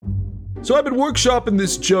So I've been workshopping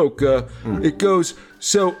this joke. It goes,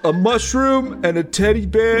 so a mushroom and a teddy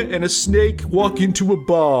bear and a snake walk into a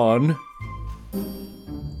barn.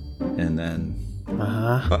 And then...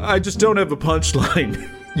 I just don't have a punchline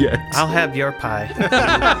yet. I'll have your pie.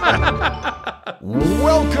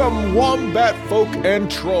 Welcome, wombat folk and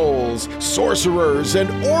trolls, sorcerers and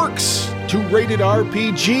orcs, to Rated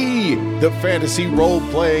RPG, the fantasy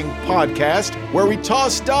role-playing podcast where we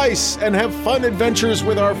toss dice and have fun adventures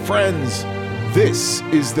with our friends. This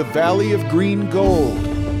is the Valley of Green Gold,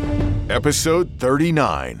 episode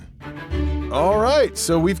 39. All right,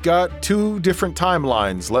 so we've got two different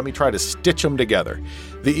timelines. Let me try to stitch them together.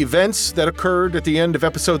 The events that occurred at the end of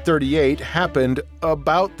episode 38 happened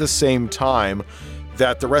about the same time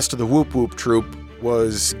that the rest of the Whoop Whoop troop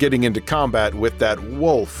was getting into combat with that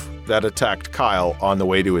wolf that attacked Kyle on the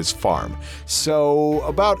way to his farm. So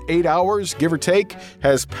about 8 hours, give or take,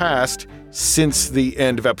 has passed since the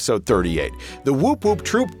end of episode 38. The Whoop Whoop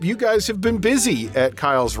troop, you guys have been busy at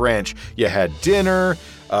Kyle's ranch. You had dinner,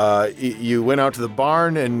 you went out to the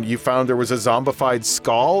barn and you found there was a zombified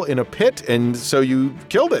skull in a pit, and so you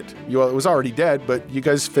killed it. It was already dead, but you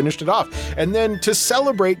guys finished it off. And then to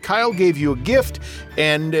celebrate, Kyle gave you a gift,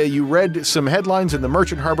 and you read some headlines in the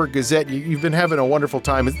Merchant Harbor Gazette. You've been having a wonderful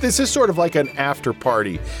time. This is sort of like an after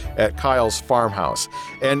party at Kyle's farmhouse.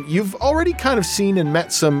 And you've already kind of seen and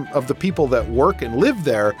met some of the people that work and live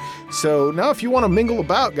there. So now if you want to mingle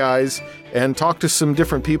about, guys, and talk to some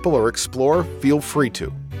different people or explore, feel free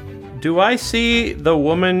to. Do I see the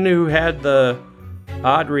woman who had the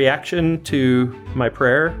odd reaction to my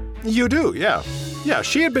prayer? You do, yeah. Yeah,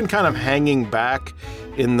 she had been kind of hanging back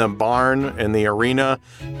in the barn, in the arena.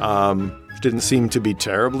 Didn't seem to be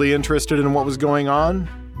terribly interested in what was going on,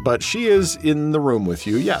 but she is in the room with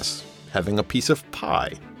you, yes, having a piece of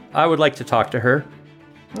pie. I would like to talk to her.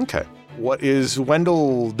 Okay. What is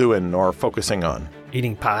Wendell doing or focusing on?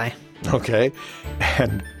 Eating pie. Okay.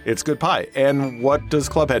 And it's good pie. And what does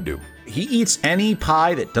Clubhead do? He eats any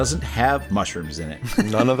pie that doesn't have mushrooms in it.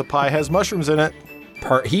 None of the pie has mushrooms in it.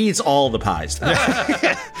 He eats all the pies. Well,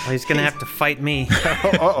 he's going to have to fight me.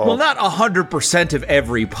 Well, not 100% of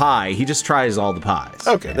every pie. He just tries all the pies.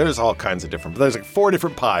 Okay, there's all kinds of different. There's like 4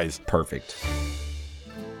 different pies. Perfect.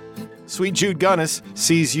 Sweet Jude Gunnis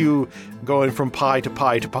sees you going from pie to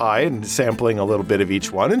pie to pie and sampling a little bit of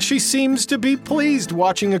each one, and she seems to be pleased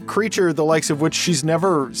watching a creature the likes of which she's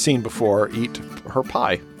never seen before eat her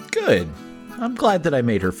pie. Good. I'm glad that I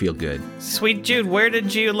made her feel good. Sweet Jude, where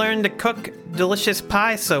did you learn to cook delicious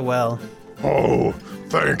pie so well? Oh,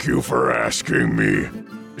 thank you for asking me.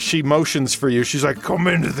 She motions for you. She's like, Come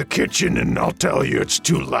into the kitchen and I'll tell you it's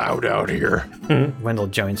too loud out here. Wendell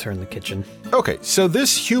joins her in the kitchen. okay, so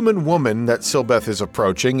this human woman that Silbeth is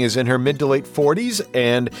approaching is in her mid to late 40s,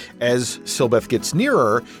 and as Silbeth gets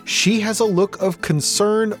nearer, she has a look of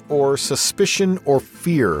concern or suspicion or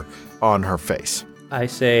fear on her face. I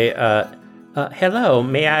say, hello,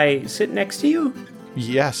 may I sit next to you?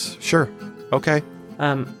 Yes, sure. Okay.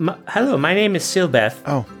 Hello, my name is Silbeth.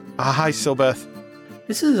 Oh, hi, Silbeth.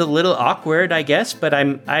 This is a little awkward, I guess, but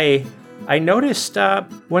I noticed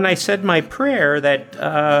when I said my prayer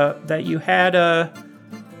that you had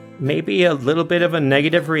maybe a little bit of a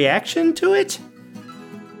negative reaction to it.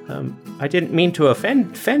 I didn't mean to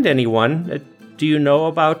offend anyone. Do you know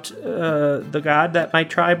about the god that my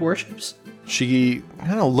tribe worships? She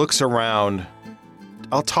kind of looks around.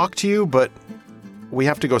 I'll talk to you, but we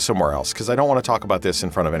have to go somewhere else because I don't want to talk about this in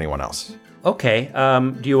front of anyone else. Okay.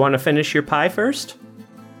 Do you want to finish your pie first?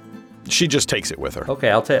 She just takes it with her. Okay,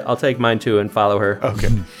 I'll take mine too and follow her. Okay.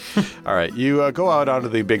 All right. You go out onto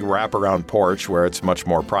the big wraparound porch where it's much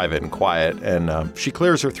more private and quiet, and she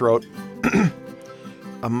clears her throat.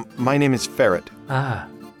 My name is Ferret. Ah.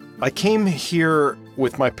 I came here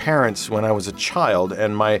with my parents when I was a child,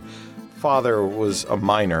 and my father was a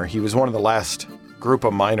miner. He was one of the last group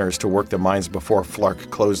of miners to work the mines before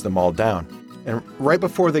Flark closed them all down. And right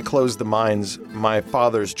before they closed the mines, my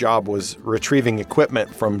father's job was retrieving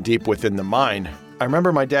equipment from deep within the mine. I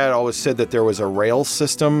remember my dad always said that there was a rail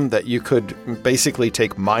system that you could basically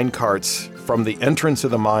take mine carts from the entrance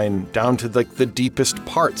of the mine down to the deepest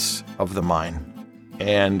parts of the mine.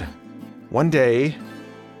 And one day,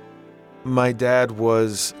 my dad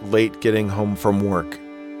was late getting home from work.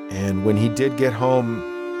 And when he did get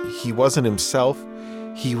home, he wasn't himself.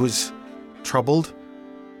 He was troubled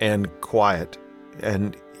and quiet,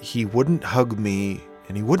 and he wouldn't hug me,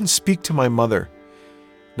 and he wouldn't speak to my mother.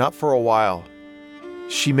 Not for a while.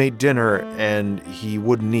 She made dinner, and he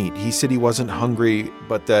wouldn't eat. He said he wasn't hungry,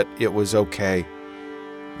 but that it was okay,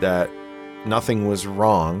 that nothing was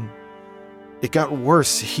wrong, it got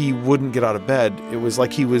worse. He wouldn't get out of bed. It was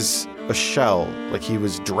like he was a shell, like he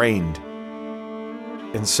was drained.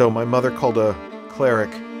 And so my mother called a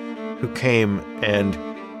cleric who came, and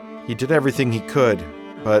he did everything he could.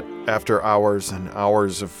 But after hours and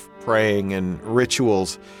hours of praying and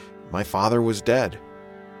rituals, my father was dead.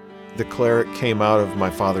 The cleric came out of my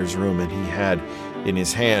father's room, and he had in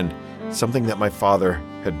his hand something that my father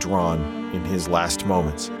had drawn in his last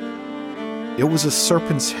moments. It was a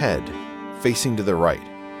serpent's head facing to the right,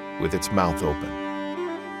 with its mouth open.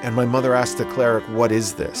 And my mother asked the cleric, "What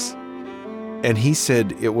is this?" And he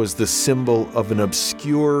said it was the symbol of an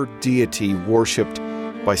obscure deity worshipped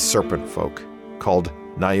by serpent folk called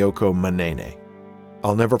Nyoko Manene.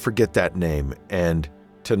 I'll never forget that name, and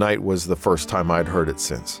tonight was the first time I'd heard it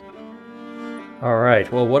since. All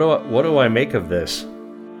right. Well, what do I make of this?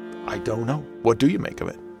 I don't know. What do you make of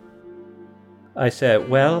it? I said,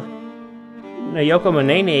 well, Nyoko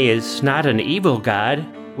Manene is not an evil god.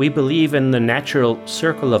 We believe in the natural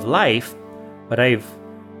circle of life, but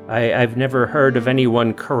I've never heard of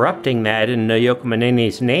anyone corrupting that in Nyoko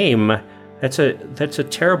Manene's name. That's a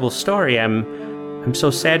terrible story. I'm so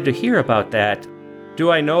sad to hear about that. Do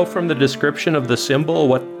I know from the description of the symbol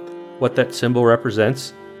what that symbol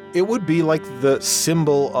represents? It would be like the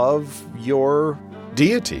symbol of your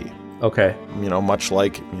deity. Okay. Much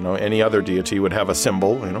like, any other deity would have a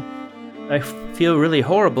symbol, I feel really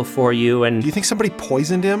horrible for you, and... Do you think somebody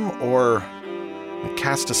poisoned him or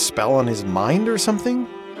cast a spell on his mind or something?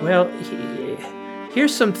 Well,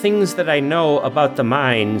 here's some things that I know about the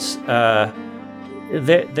mines.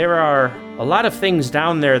 There are a lot of things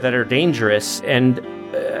down there that are dangerous, and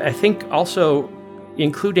I think also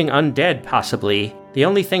including undead, possibly. The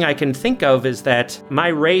only thing I can think of is that my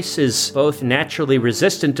race is both naturally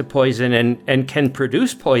resistant to poison and can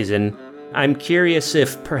produce poison. I'm curious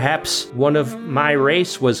if perhaps one of my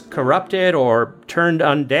race was corrupted or turned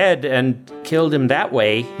undead and killed him that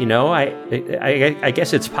way. I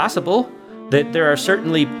guess it's possible that there are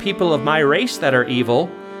certainly people of my race that are evil.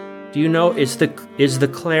 Do you know, is the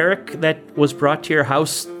cleric that was brought to your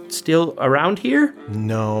house still around here?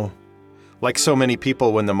 No. Like so many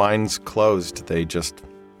people, when the mines closed, they just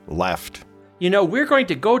left. We're going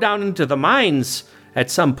to go down into the mines at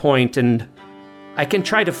some point, and I can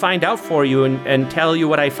try to find out for you and tell you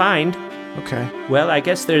what I find. Okay. Well, I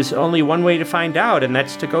guess there's only one way to find out, and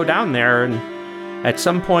that's to go down there, and at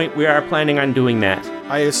some point we are planning on doing that.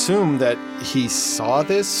 I assume that he saw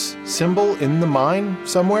this symbol in the mine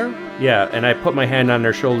somewhere? Yeah, and I put my hand on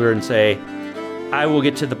her shoulder and say, I will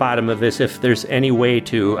get to the bottom of this. If there's any way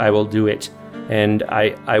to, I will do it. And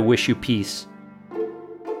I wish you peace.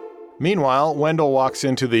 Meanwhile, Wendell walks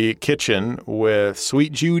into the kitchen with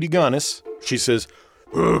sweet Judy Gunnis. She says,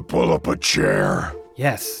 Pull up a chair.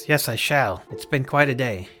 Yes, I shall. It's been quite a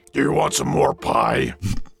day. Do you want some more pie?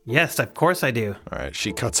 Yes, of course I do. All right,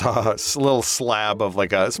 she cuts a little slab of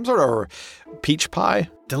some sort of peach pie.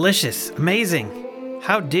 Delicious. Amazing.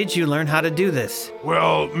 How did you learn how to do this?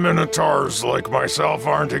 Well, Minotaurs like myself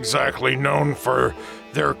aren't exactly known for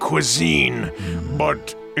their cuisine,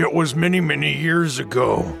 but it was many, many years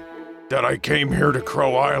ago that I came here to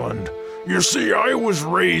Crow Island. You see, I was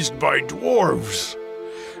raised by dwarves,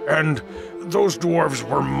 and those dwarves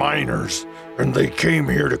were miners, and they came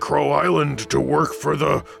here to Crow Island to work for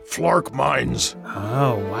the Flark mines.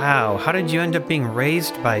 Oh, wow. How did you end up being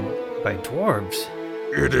raised by dwarves?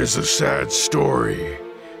 It is a sad story.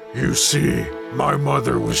 You see, my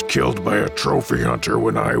mother was killed by a trophy hunter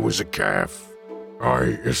when I was a calf. I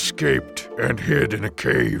escaped and hid in a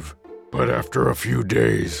cave, but after a few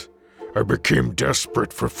days, I became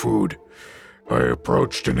desperate for food. I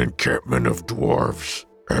approached an encampment of dwarves,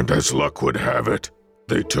 and as luck would have it,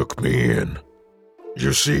 they took me in.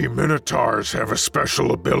 You see, Minotaurs have a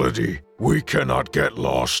special ability. We cannot get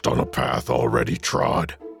lost on a path already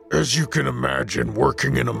trod. As you can imagine,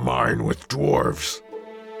 working in a mine with dwarves,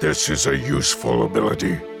 this is a useful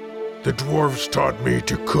ability. The dwarves taught me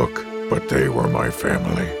to cook, but they were my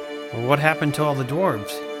family. Well, what happened to all the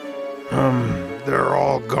dwarves? They're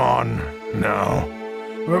all gone now.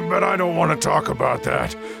 But I don't want to talk about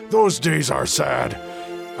that. Those days are sad.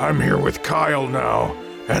 I'm here with Kyle now,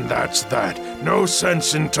 and that's that. No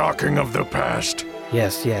sense in talking of the past.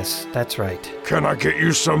 Yes, that's right. Can I get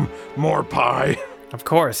you some more pie? Of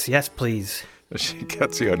course, yes, please. She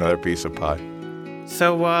gets you another piece of pie.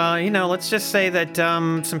 So, let's just say that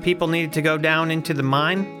some people needed to go down into the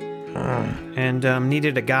mine and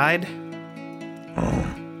needed a guide.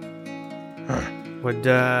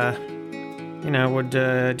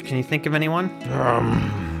 Can you think of anyone?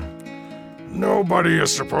 Nobody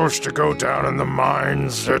is supposed to go down in the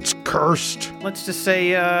mines. It's cursed. Let's just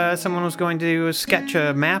say someone was going to sketch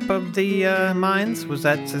a map of the mines. Is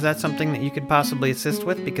that something that you could possibly assist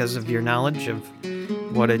with because of your knowledge of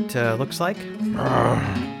what it looks like?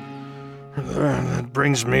 That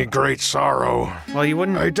brings me great sorrow. Well, you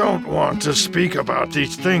wouldn't... I don't want to speak about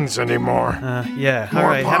these things anymore. Yeah. More All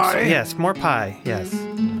right. pie? Yes, more pie. Yes.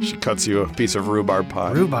 She cuts you a piece of rhubarb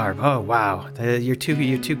pie. Rhubarb. Oh, wow. You're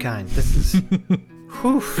too kind. This is...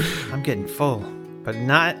 Whew. I'm getting full, but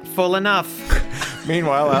not full enough.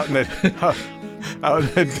 Meanwhile, out in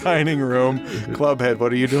the dining room, Clubhead,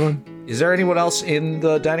 what are you doing? Is there anyone else in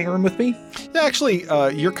the dining room with me? Yeah, actually,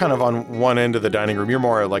 you're kind of on one end of the dining room. You're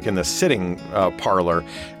more like in the sitting parlor.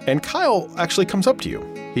 And Kyle actually comes up to you.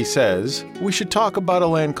 He says, we should talk about a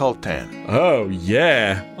land called Tan. Oh,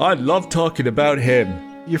 yeah. I love talking about him.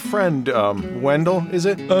 Your friend, Wendell, is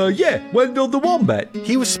it? Yeah, Wendell the Wombat.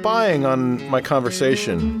 He was spying on my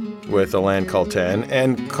conversation with a land called Tan,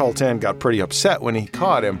 and Kultan got pretty upset when he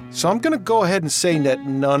caught him. So I'm going to go ahead and say that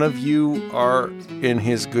none of you are in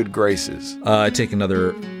his good graces. I take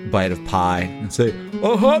another bite of pie and say,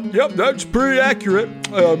 Yep, that's pretty accurate.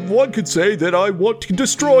 One could say that I want to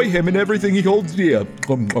destroy him and everything he holds dear.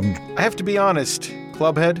 I have to be honest,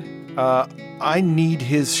 Clubhead. I need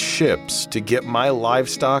his ships to get my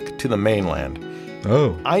livestock to the mainland.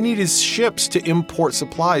 Oh. I need his ships to import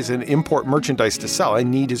supplies and import merchandise to sell. I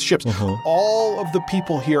need his ships. All of the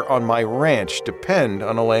people here on my ranch depend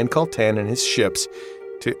on a land called Tan and his ships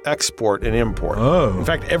to export and import. Oh. In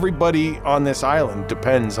fact, everybody on this island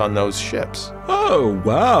depends on those ships. Oh,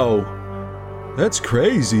 wow. That's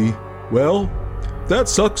crazy. Well, that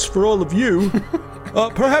sucks for all of you.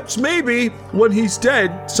 Perhaps maybe when he's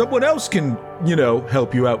dead, someone else can,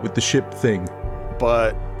 help you out with the ship thing.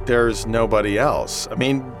 But there's nobody else. I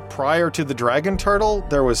mean, prior to the Dragon Turtle,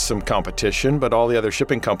 there was some competition, but all the other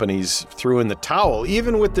shipping companies threw in the towel.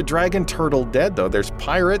 Even with the Dragon Turtle dead, though, there's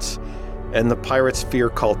pirates, and the pirates fear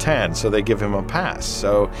Kultan, so they give him a pass.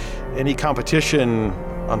 So any competition,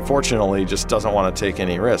 unfortunately, just doesn't want to take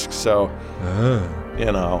any risks. So,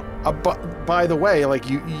 by the way, like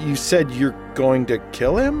you said you're going to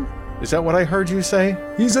kill him? Is that what I heard you say?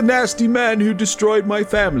 He's a nasty man who destroyed my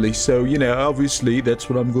family, so, obviously that's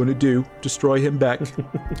what I'm going to do. Destroy him back.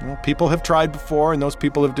 Well, people have tried before, and those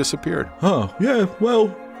people have disappeared. Oh, yeah,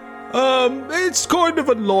 well, it's kind of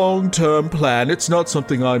a long-term plan. It's not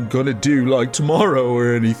something I'm going to do, like, tomorrow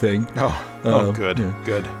or anything. Good, yeah.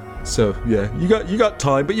 Good. So, yeah, you got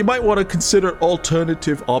time, but you might want to consider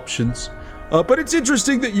alternative options. But it's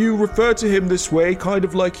interesting that you refer to him this way, kind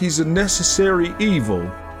of like he's a necessary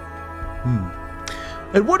evil.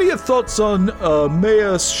 And what are your thoughts on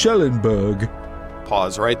Mayor Schellenberg?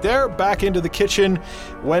 Pause right there. Back into the kitchen.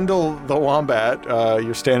 Wendell the Wombat,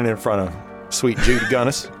 you're standing in front of sweet Judy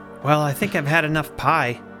Gunnis. Well, I think I've had enough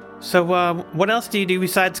pie. So, what else do you do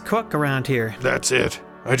besides cook around here? That's it.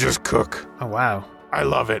 I just cook. Oh, wow. I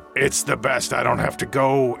love it. It's the best. I don't have to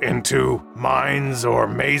go into mines or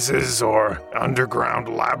mazes or underground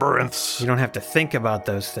labyrinths. You don't have to think about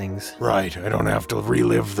those things. Right. I don't have to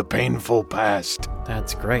relive the painful past.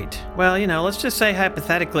 That's great. Well, let's just say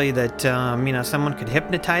hypothetically that, someone could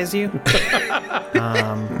hypnotize you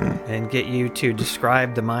and get you to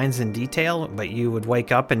describe the mines in detail, but you would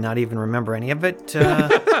wake up and not even remember any of it. You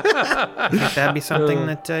think that'd be something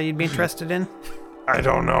that you'd be interested in? I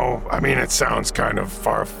don't know. I mean, it sounds kind of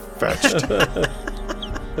far-fetched.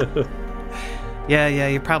 Yeah,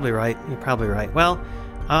 you're probably right. Well,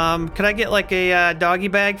 could I get like a doggy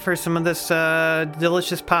bag for some of this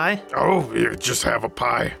delicious pie? Oh, you just have a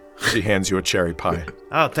pie. She hands you a cherry pie.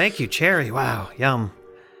 Oh, thank you, cherry. Wow, yum.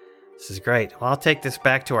 This is great. Well, I'll take this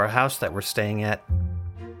back to our house that we're staying at.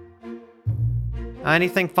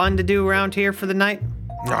 Anything fun to do around here for the night?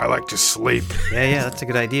 I like to sleep. Yeah, that's a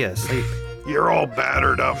good idea. Sleep. You're all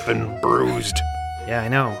battered up and bruised. Yeah, I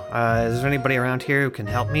know. Is there anybody around here who can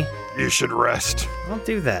help me? You should rest. I'll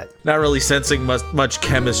do that. not really sensing much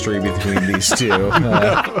chemistry between these two.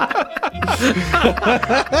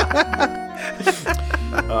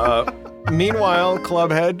 Meanwhile,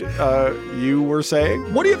 Clubhead, you were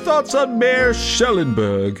saying? What are your thoughts on Mayor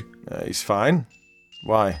Schellenberg? He's fine.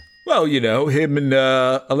 Why? Well, him and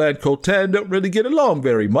a lad called Tan don't really get along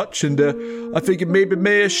very much, and I figured maybe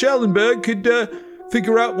Mayor Schellenberg could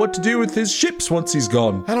figure out what to do with his ships once he's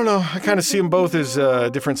gone. I don't know. I kind of see them both as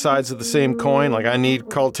different sides of the same coin. Like, I need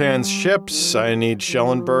Kultan's ships. I need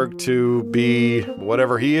Schellenberg to be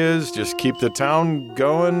whatever he is. Just keep the town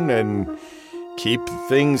going and keep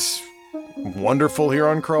things wonderful here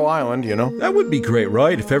on Crow Island, That would be great,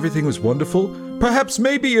 right? If everything was wonderful. perhaps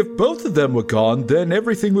maybe if both of them were gone, then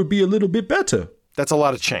everything would be a little bit better. That's a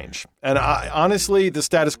lot of change. And honestly, the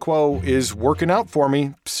status quo is working out for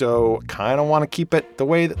me, so kind of want to keep it the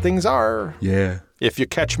way that things are. Yeah. If you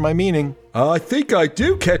catch my meaning. I think I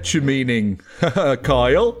do catch your meaning,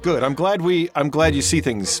 Kyle. Good. I'm glad you see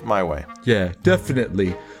things my way. Yeah,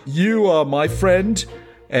 definitely. You are my friend,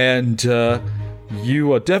 and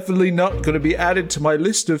you are definitely not going to be added to my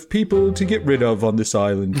list of people to get rid of on this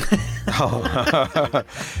island.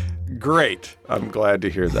 Great. I'm glad to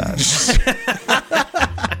hear that.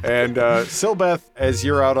 And Silbeth, as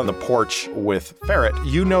you're out on the porch with Ferret,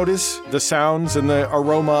 you notice the sounds and the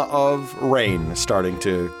aroma of rain starting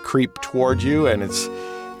to creep toward you, and it's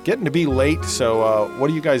getting to be late, so what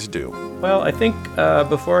do you guys do? Well, I think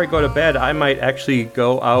before I go to bed, I might actually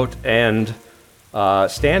go out and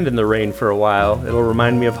stand in the rain for a while. It'll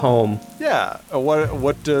remind me of home. Yeah.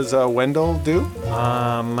 What does Wendell do?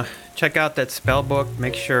 Check out that spell book.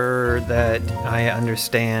 Make sure that I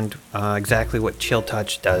understand exactly what Chill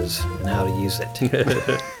Touch does and how to use it.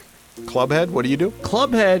 Clubhead, what do you do?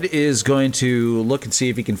 Clubhead is going to look and see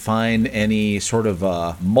if he can find any sort of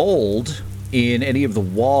mold in any of the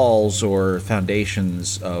walls or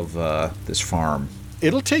foundations of this farm.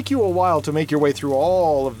 It'll take you a while to make your way through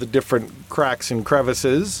all of the different cracks and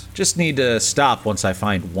crevices. Just need to stop once I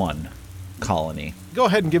find one colony. Go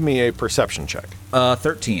ahead and give me a perception check.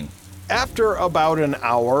 13. After about an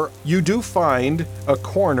hour, you do find a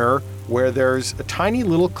corner where there's a tiny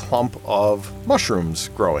little clump of mushrooms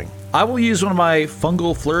growing. I will use one of my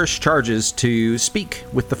fungal flourish charges to speak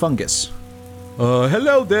with the fungus.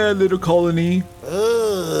 Hello there, little colony.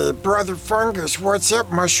 Hey, Brother Fungus, what's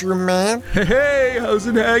up, Mushroom Man? Hey, how's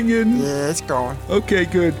it hanging? Yeah, it's going. Okay,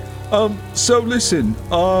 good. So listen,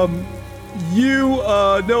 you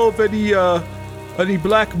know of any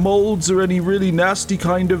black molds or any really nasty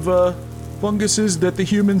kind of funguses that the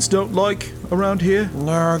humans don't like around here?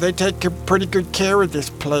 No, they take pretty good care of this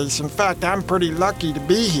place. In fact, I'm pretty lucky to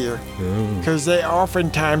be here. Because they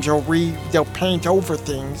oftentimes they'll paint over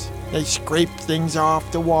things. They scrape things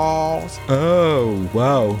off the walls. Oh,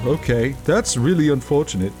 wow. Okay. That's really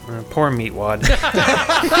unfortunate. Poor Meatwad.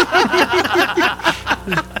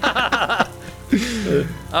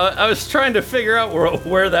 I was trying to figure out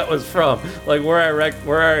where that was from, like where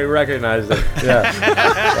I recognized it. Yeah.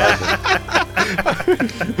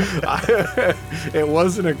 It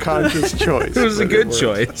wasn't a conscious choice. It was a good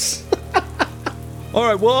choice. All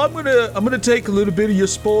right, well, I'm gonna take a little bit of your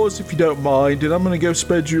spores if you don't mind, and I'm gonna go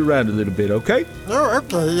spread you around a little bit, okay? Oh,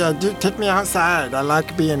 okay. Yeah, take me outside. I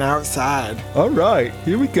like being outside. All right,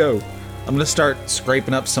 here we go. I'm gonna start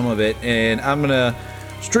scraping up some of it, and I'm gonna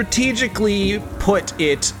strategically put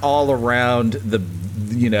it all around the,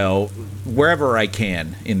 wherever I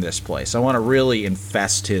can in this place. I want to really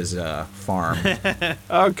infest his farm.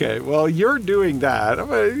 Okay, well, you're doing that.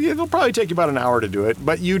 It'll probably take you about an hour to do it,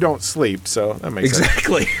 but you don't sleep, so that makes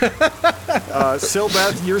Exactly. sense.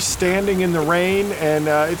 Silbeth, you're standing in the rain, and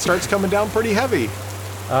it starts coming down pretty heavy.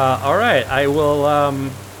 All right, I will.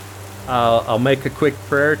 I'll make a quick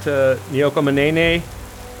prayer to Nyoko Manene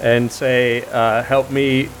and say, help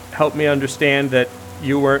me understand that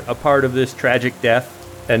you weren't a part of this tragic death,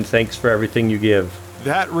 and thanks for everything you give.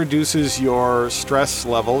 That reduces your stress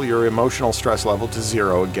level, your emotional stress level, to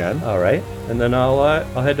 0 again. All right, and then I'll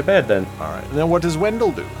head to bed then. All right. And then what does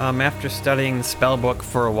Wendell do? After studying the spell book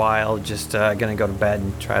for a while, just gonna go to bed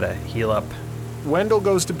and try to heal up. Wendell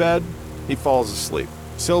goes to bed, he falls asleep.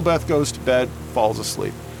 Silbeth goes to bed, falls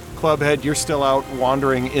asleep. Clubhead, you're still out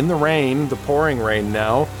wandering in the rain, the pouring rain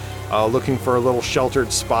now, looking for little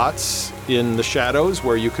sheltered spots in the shadows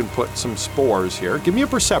where you can put some spores here. Give me a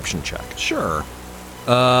perception check. Sure.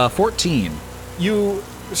 14. You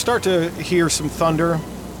start to hear some thunder,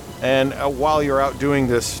 and while you're out doing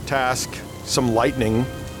this task, some lightning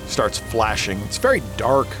starts flashing. It's very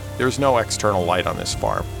dark. There's no external light on this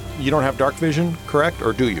farm. You don't have dark vision, correct?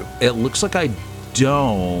 Or do you? It looks like I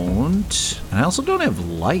don't. And I also don't have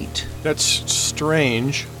light. That's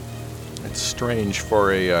strange. It's strange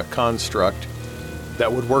for a construct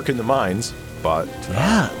that would work in the mines, but...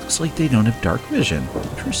 Yeah, it looks like they don't have dark vision.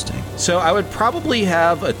 Interesting. So I would probably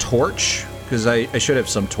have a torch, because I should have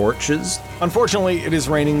some torches. Unfortunately, it is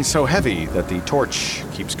raining so heavy that the torch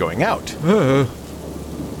keeps going out.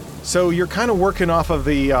 So you're kind of working off of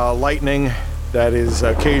the lightning that is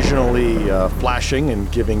occasionally flashing and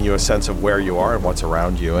giving you a sense of where you are and what's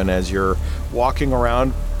around you. And as you're walking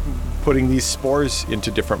around, putting these spores into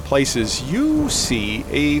different places, you see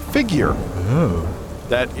a figure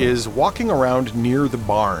that is walking around near the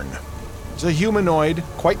barn. It's a humanoid,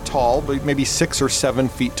 quite tall, but maybe 6 or 7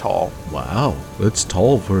 feet tall. Wow, that's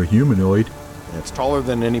tall for a humanoid. It's taller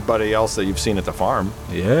than anybody else that you've seen at the farm.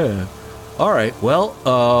 Yeah. All right. Well,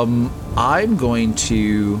 I'm going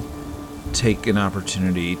to take an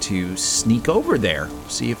opportunity to sneak over there,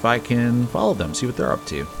 see if I can follow them, see what they're up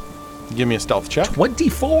to. Give me a stealth check.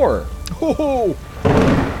 24. Oh!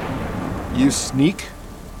 You sneak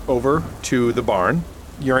over to the barn.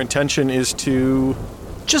 Your intention is to...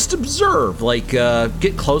 Just observe, like,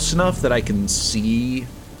 get close enough that I can see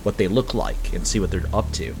what they look like and see what they're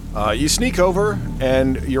up to. You sneak over,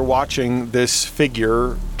 and you're watching this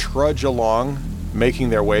figure trudge along,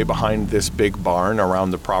 making their way behind this big barn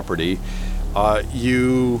around the property.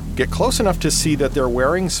 You get close enough to see that they're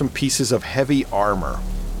wearing some pieces of heavy armor.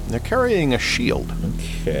 They're carrying a shield.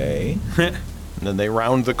 Okay. And then they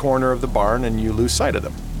round the corner of the barn, and you lose sight of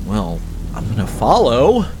them. Well, I'm going to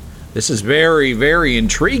follow. This is very, very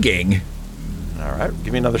intriguing. All right,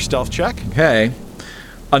 give me another stealth check. Okay.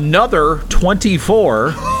 Another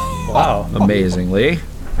 24. Wow. Amazingly.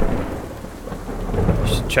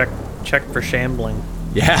 Just check for shambling.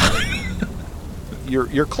 Yeah.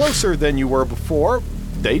 You're closer than you were before.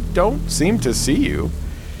 They don't seem to see you.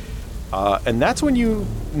 And that's when you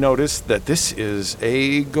notice that this is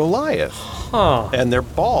a Goliath. Huh. And they're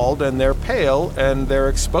bald, and they're pale, and their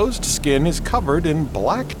exposed skin is covered in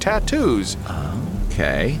black tattoos.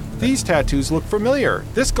 Okay. These tattoos look familiar.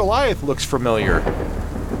 This Goliath looks familiar.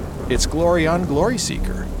 It's Glorion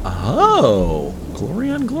Gloryseeker. Oh.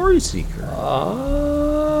 Glorion Gloryseeker.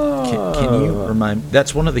 Oh. Can you remind...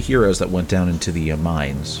 That's one of the heroes that went down into the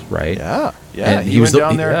mines, right? Yeah. And He went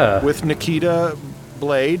down there yeah. with Nikita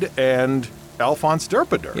Blade and Alphonse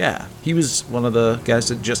Derpader. Yeah. He was one of the guys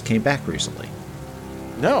that just came back recently.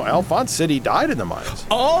 No, Alphonse said he died in the mines.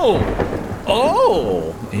 Oh,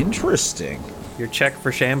 interesting. Your check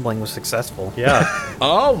for shambling was successful. Yeah.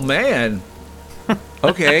 Oh, man.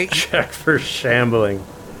 Okay. Check for shambling.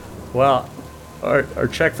 Well, or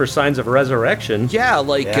check for signs of resurrection. Yeah,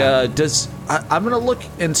 like, Yeah. I'm going to look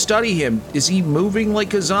and study him. Is he moving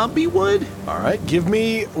like a zombie would? All right, give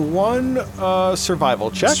me one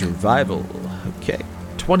survival check. Survival. Okay.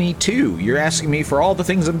 22. You're asking me for all the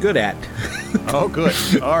things I'm good at. Oh, good.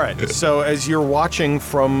 All right. So as you're watching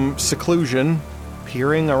from seclusion,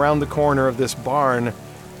 peering around the corner of this barn,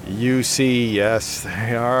 you see, yes,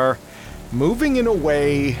 they are moving in a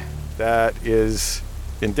way that is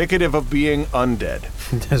indicative of being undead.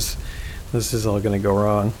 This is all gonna go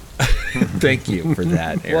wrong. Thank you for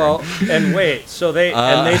that, Aaron. Well, and wait, so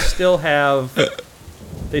they still have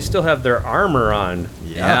their armor on.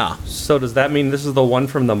 Yeah. So does that mean this is the one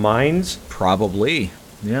from the mines? Probably.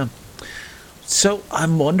 Yeah. So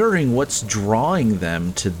I'm wondering what's drawing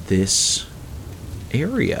them to this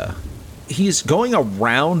area. He's going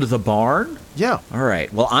around the barn? Yeah. All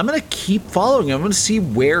right. Well, I'm going to keep following him. I'm going to see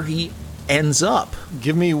where he ends up.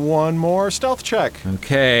 Give me one more stealth check.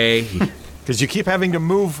 Okay. Because you keep having to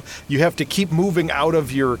move. You have to keep moving out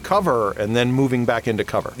of your cover and then moving back into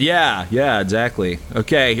cover. Yeah, exactly.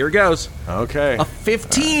 Okay, here it goes. Okay. A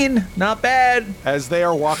 15. Not bad. As they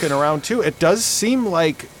are walking around too, it does seem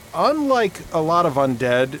like, unlike a lot of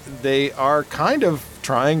undead, they are kind of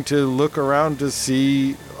trying to look around to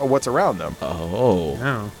see what's around them. Oh.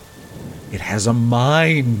 Oh. It has a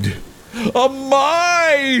mind. A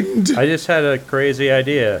mind! I just had a crazy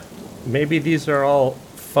idea. Maybe these are all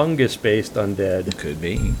fungus-based undead. Could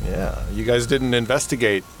be. Yeah, you guys didn't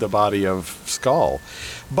investigate the body of Skull.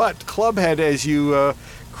 But Clubhead, as you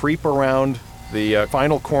creep around the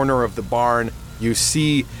final corner of the barn, you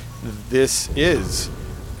see this is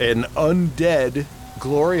an undead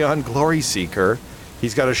Glorion Gloryseeker.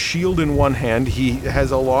 He's got a shield in one hand. He has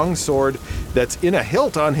a long sword that's in a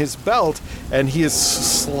hilt on his belt, and he is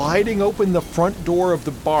sliding open the front door of the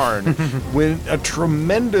barn when a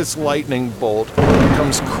tremendous lightning bolt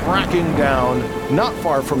comes cracking down not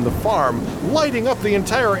far from the farm, lighting up the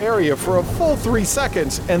entire area for a full 3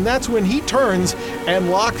 seconds, and that's when he turns and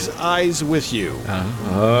locks eyes with you.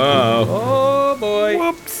 Oh boy.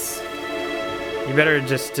 Whoops. You better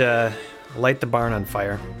just light the barn on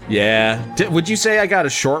fire. Yeah. Would you say I got a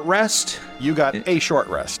short rest? You got a short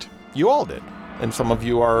rest. You all did. And some of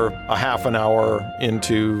you are a half an hour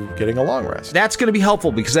into getting a long rest. That's going to be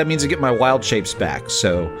helpful because that means I get my wild shapes back.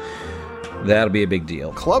 So that'll be a big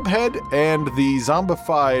deal. Clubhead and the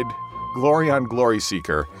zombified Glorion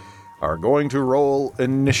Gloryseeker are going to roll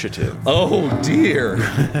initiative. Oh, dear.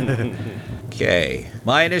 Okay.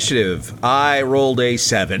 My initiative. I rolled a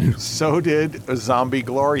 7. So did a zombie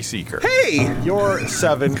Gloryseeker. Hey! Your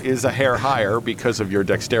 7 is a hair higher because of your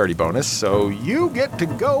dexterity bonus, so you get to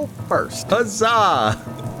go first. Huzzah!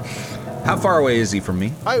 How far away is he from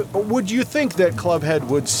me? Would you think that Clubhead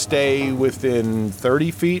would stay within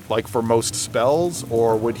 30 feet, like for most spells,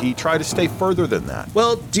 or would he try to stay further than that?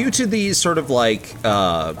 Well, due to these sort of like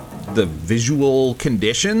the visual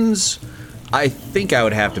conditions, I think I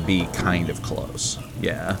would have to be kind of close.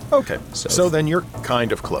 Yeah. Okay. So then you're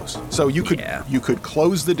kind of close. So you could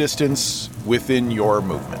close the distance within your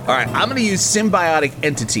movement. All right, I'm going to use Symbiotic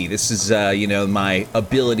Entity. This is, my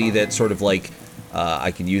ability that sort of like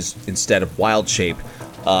I can use instead of Wild Shape.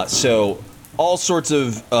 So all sorts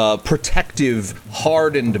of protective,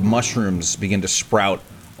 hardened mushrooms begin to sprout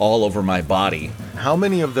all over my body. How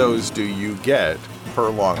many of those do you get per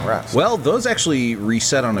long rest? Well, those actually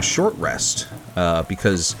reset on a short rest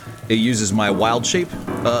because it uses my Wild Shape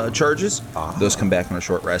charges. Those come back on a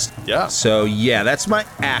short rest. Yeah. So, yeah, that's my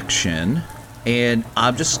action. And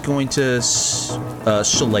I'm just going to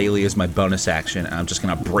Shillelagh as my bonus action. And I'm just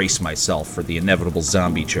going to brace myself for the inevitable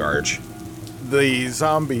zombie charge. The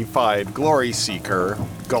zombified Glory Seeker,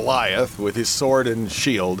 Goliath, with his sword and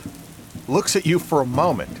shield, looks at you for a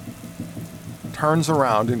moment, turns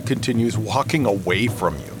around, and continues walking away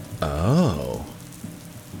from you. Oh.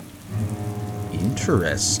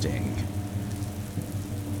 Interesting.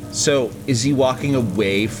 So, is he walking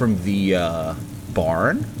away from the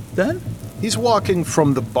barn, then? He's walking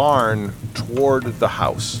from the barn toward the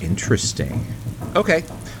house. Interesting. Okay.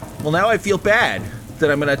 Well, now I feel bad that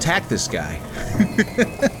I'm going to attack this guy.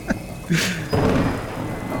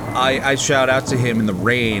 I shout out to him in the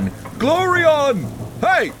rain, Glorion!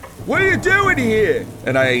 Hey, what are you doing here?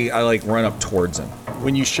 And I like run up towards him.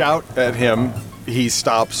 When you shout at him, he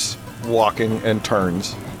stops walking and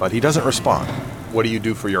turns, but he doesn't respond. What do you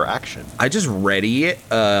do for your action? I just ready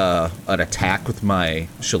an attack with my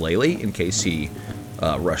Shillelagh in case he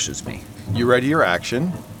rushes me. You ready your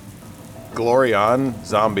action. Glorion,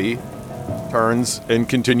 zombie, turns and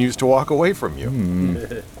continues to walk away from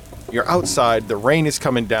you. You're outside, the rain is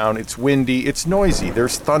coming down, it's windy, it's noisy,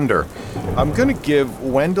 there's thunder. I'm going to give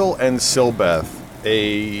Wendell and Silbeth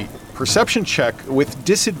a perception check with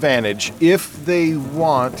disadvantage if they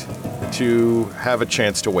want to have a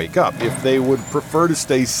chance to wake up. If they would prefer to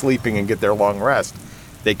stay sleeping and get their long rest,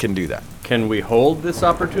 they can do that. Can we hold this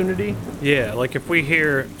opportunity? Yeah, like if we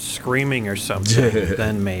hear screaming or something,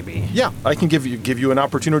 then maybe. Yeah, I can give you an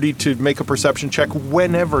opportunity to make a perception check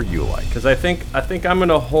whenever you like. Because I think I'm going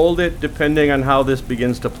to hold it depending on how this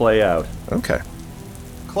begins to play out. Okay.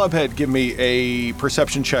 Clubhead, give me a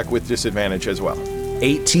perception check with disadvantage as well.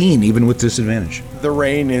 18, even with disadvantage. The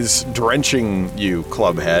rain is drenching you,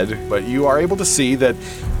 Clubhead, but you are able to see that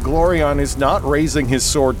Glorion is not raising his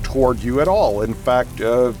sword toward you at all. In fact,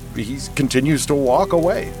 he continues to walk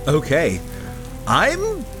away. Okay.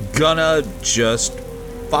 I'm gonna just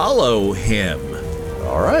follow him.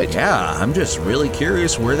 All right. Yeah, I'm just really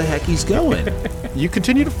curious where the heck he's going. You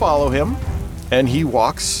continue to follow him, and he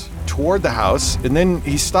walks toward the house, and then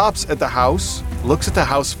he stops at the house, looks at the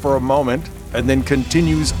house for a moment, and then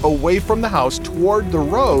continues away from the house toward the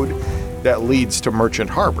road that leads to Merchant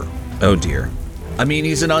Harbor. Oh dear. I mean,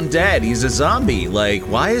 he's an undead. He's a zombie. Like,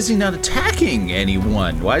 why is he not attacking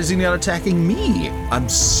anyone? Why is he not attacking me? I'm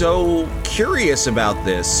so curious about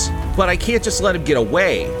this, but I can't just let him get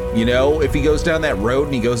away. You know, if he goes down that road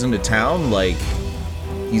and he goes into town, like,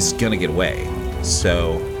 he's gonna get away.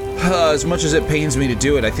 So, as much as it pains me to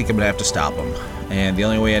do it, I think I'm gonna have to stop him. And the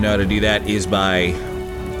only way I know how to do that is by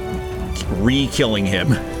re-killing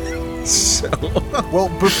him. So. Well,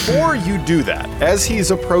 before you do that, as he's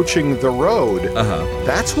approaching the road,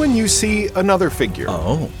 that's when you see another figure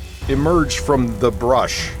emerge from the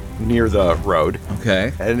brush near the road.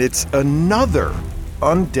 Okay. And it's another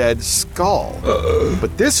undead skull.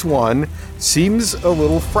 But this one seems a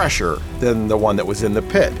little fresher than the one that was in the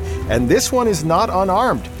pit. And this one is not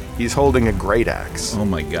unarmed. He's holding a great axe. Oh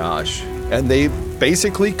my gosh. And they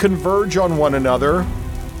basically converge on one another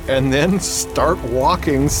and then start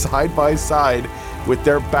walking side by side with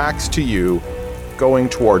their backs to you, going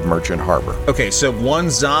toward Merchant Harbor. Okay, so one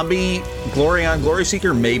zombie Glorion Glory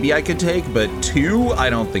Seeker maybe I could take, but two I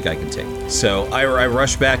don't think I can take. So I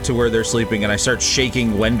rush back to where they're sleeping and I start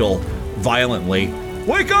shaking Wendell violently.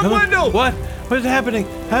 Wake up, Wendell! What? What is happening?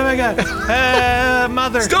 Oh my god.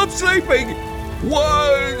 Mother! Stop sleeping!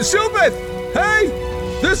 What? Silbeth! Hey!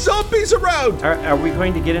 There's zombies around! Are we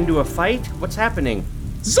going to get into a fight? What's happening?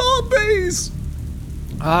 Zombies!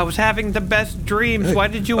 I was having the best dreams. Why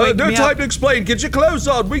did you wake No me time up? to explain. Get your clothes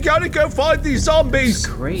on. We gotta go find these zombies.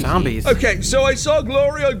 Crazy. Zombies. Okay, so I saw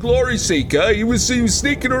Glory on Glory Seeker. He was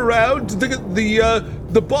sneaking around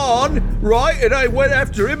the barn, right? And I went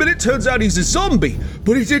after him, and it turns out he's a zombie.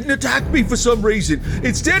 But he didn't attack me for some reason.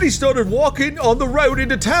 Instead, he started walking on the road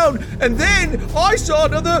into town, and then I saw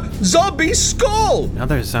another zombie skull.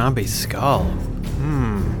 Another zombie skull.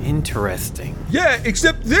 Interesting. Yeah,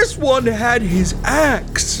 except this one had his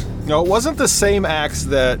axe. No, it wasn't the same axe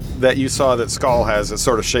that you saw that Skull has. It's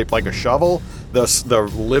sort of shaped like a shovel.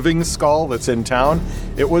 The living skull that's in town.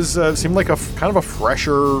 It was seemed like a kind of a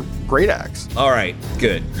fresher great axe. All right,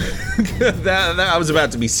 good. that I was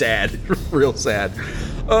about to be sad, real sad.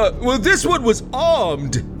 Well, this one was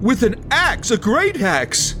armed with an axe, a great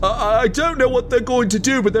axe. I don't know what they're going to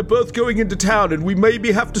do, but they're both going into town, and we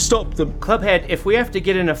maybe have to stop them. Clubhead, if we have to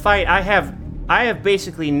get in a fight, I have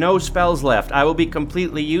basically no spells left. I will be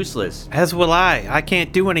completely useless. As will I. I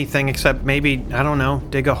can't do anything except maybe, I don't know,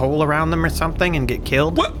 dig a hole around them or something and get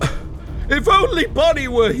killed. What? If only Bonnie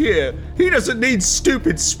were here. He doesn't need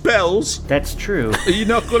stupid spells. That's true. Are you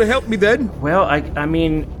not going to help me then? Well, I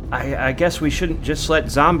mean, I guess we shouldn't just let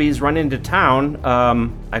zombies run into town.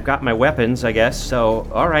 I've got my weapons, I guess, so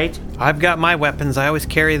all right. I've got my weapons. I always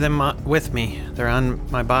carry them with me. They're on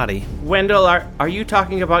my body. Wendell, are you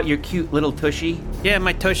talking about your cute little tushy? Yeah,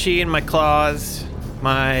 my tushy and my claws,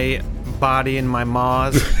 my body and my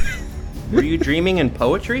maws. Were you dreaming in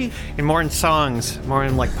poetry? And more in songs, more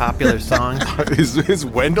in like popular songs. Is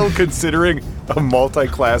Wendell considering a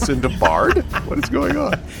multi-class into Bard? What is going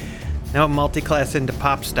on? No, multi-class into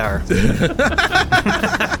pop star.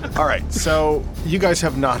 All right, so you guys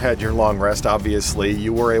have not had your long rest, obviously.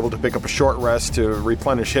 You were able to pick up a short rest to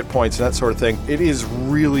replenish hit points and that sort of thing. It is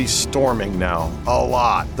really storming now, a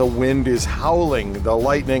lot. The wind is howling, the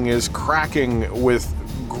lightning is cracking with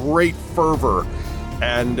great fervor,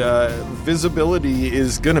 and visibility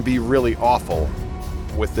is going to be really awful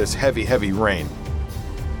with this heavy, heavy rain.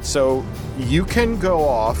 So you can go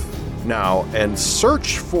off now and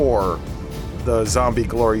search for the zombie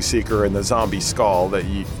Glory Seeker and the zombie skull that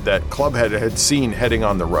Clubhead had seen heading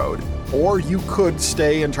on the road. Or you could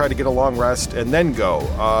stay and try to get a long rest and then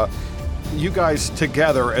go. You guys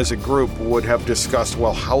together as a group would have discussed,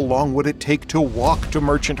 well, how long would it take to walk to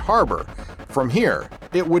Merchant Harbor from here?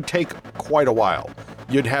 It would take quite a while.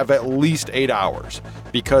 You'd have at least 8 hours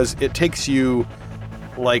because it takes you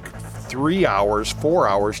like 3 hours, 4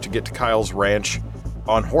 hours to get to Kyle's ranch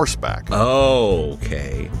on horseback. Oh,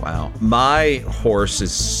 okay. Wow. My horse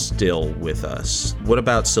is still with us. What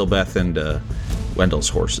about Silbeth and Wendell's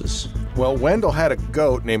horses? Well, Wendell had a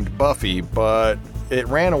goat named Buffy, but it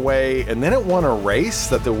ran away, and then it won a race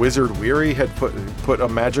that the Wizard Weary had put a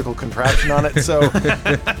magical contraption on it, so...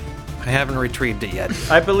 I haven't retrieved it yet.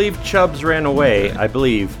 I believe Chubbs ran away.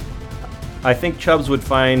 I think Chubbs would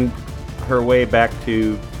find her way back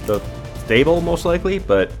to the stable, most likely,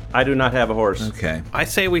 but I do not have a horse. Okay. I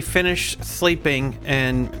say we finish sleeping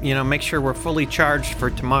and, make sure we're fully charged for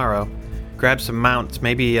tomorrow. Grab some mounts.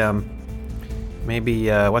 Maybe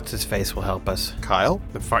what's his face will help us. Kyle?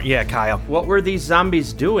 Yeah, Kyle. What were these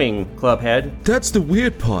zombies doing, Clubhead? That's the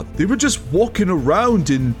weird part. They were just walking around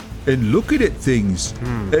and looking at things.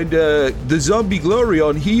 And the zombie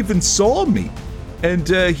Glorion, he even saw me. And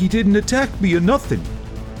he didn't attack me or nothing.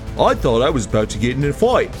 I thought I was about to get in a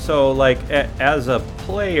fight. So, as a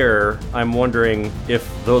player, I'm wondering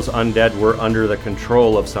if those undead were under the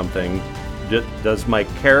control of something. Does my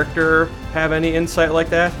character have any insight like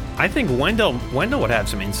that? I think Wendell would have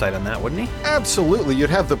some insight on that, wouldn't he? Absolutely. You'd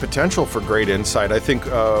have the potential for great insight. I think,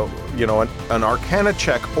 an Arcana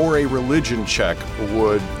check or a Religion check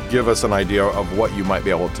would give us an idea of what you might be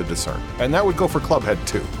able to discern. And that would go for Clubhead,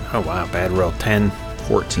 too. Oh, wow. Bad roll. 10.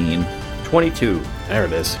 14. 22. There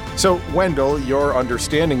it is. So, Wendell, your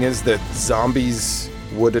understanding is that zombies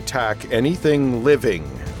would attack anything living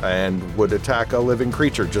and would attack a living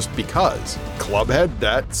creature just because. Clubhead,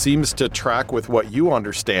 that seems to track with what you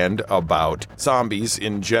understand about zombies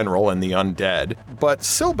in general and the undead. But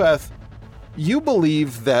Silbeth, you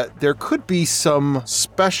believe that there could be some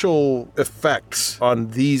special effects on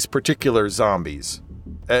these particular zombies.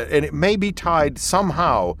 And it may be tied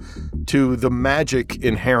somehow to the magic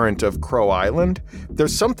inherent of Crow Island.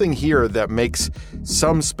 There's something here that makes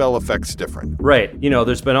some spell effects different. Right.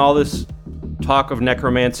 There's been all this talk of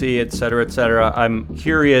necromancy, etc., etc. I'm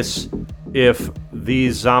curious if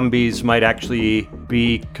these zombies might actually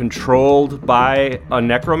be controlled by a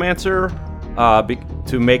necromancer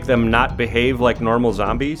to make them not behave like normal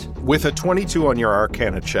zombies? With a 22 on your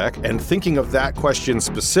Arcana check, and thinking of that question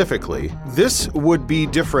specifically, this would be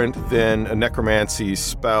different than a necromancy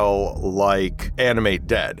spell like Animate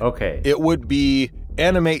Dead. Okay. It would be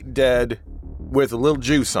Animate Dead with a little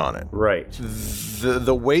juice on it. Right.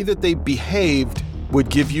 The way that they behaved would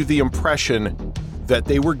give you the impression that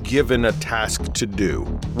they were given a task to do,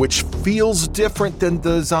 which feels different than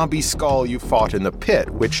the zombie skull you fought in the pit,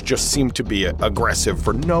 which just seemed to be aggressive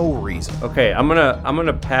for no reason. Okay, I'm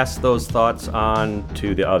gonna pass those thoughts on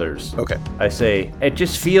to the others. Okay. I say, it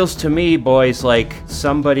just feels to me, boys, like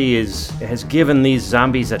somebody has given these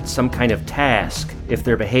zombies some kind of task if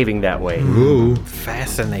they're behaving that way. Ooh,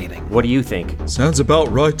 Fascinating. What do you think? sounds about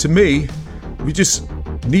right to me. We just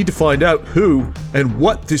need to find out who and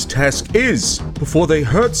what this task is before they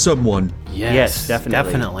hurt someone. Yes,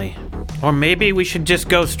 definitely. Or maybe we should just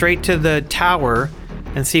go straight to the tower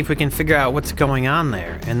and see if we can figure out what's going on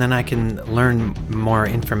there, and then I can learn more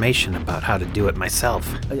information about how to do it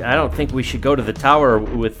myself. I don't think we should go to the tower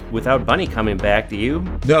without Bunny coming back, do you?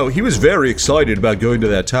 No, he was very excited about going to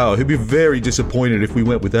that tower. He'd be very disappointed if we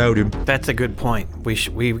went without him. That's a good point. We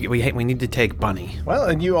need to take Bunny. Well,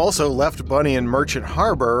 and you also left Bunny in Merchant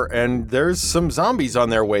Harbor, and there's some zombies on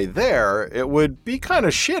their way there. It would be kind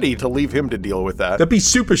of shitty to leave him to deal with that. That'd be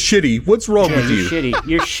super shitty. What's wrong with you?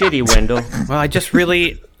 You're shitty, Wendell. Well, I just really.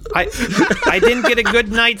 I didn't get a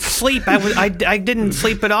good night's sleep. I didn't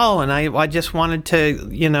sleep at all, and I just wanted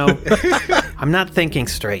to, I'm not thinking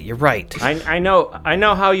straight. You're right. I know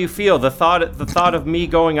how you feel. The thought of me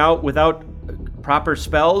going out without proper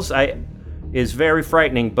spells is very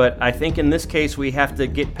frightening, but I think in this case we have to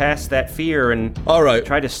get past that fear and All right.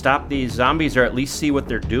 try to stop these zombies or at least see what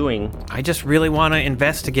they're doing. I just really want to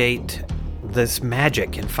investigate this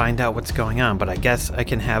magic and find out what's going on, but I guess I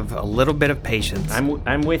can have a little bit of patience.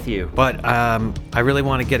 I'm with you. But I really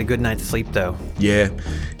want to get a good night's sleep, though. Yeah,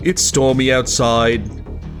 it's stormy outside.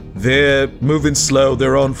 They're moving slow.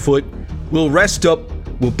 They're on foot. We'll rest up.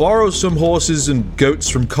 We'll borrow some horses and goats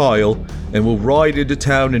from Kyle, and we'll ride into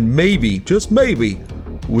town, and maybe, just maybe,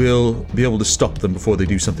 we'll be able to stop them before they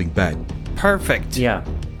do something bad. Perfect. Yeah.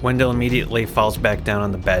 Wendell immediately falls back down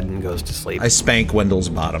on the bed and goes to sleep. I spank Wendell's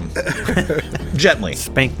bottom. Gently.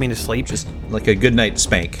 Spank me to sleep. Just like a good night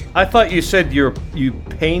spank. I thought you said you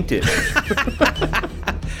painted.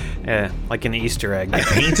 Yeah, like an Easter egg.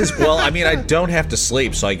 Paint is, well, I mean, I don't have to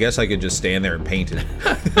sleep, so I guess I could just stand there and paint it.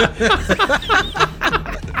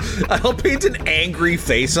 I'll paint an angry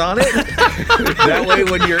face on it. That way,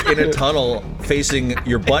 when you're in a tunnel facing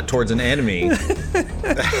your butt towards an enemy,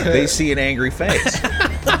 they see an angry face.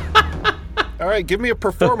 All right, give me a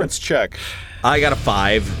performance check. I got a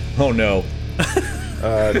 5. Oh, no.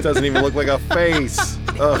 It doesn't even look like a face.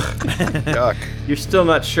 Ugh, yuck. You're still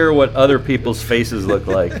not sure what other people's faces look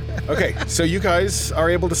like. Okay, so you guys are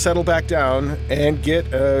able to settle back down and get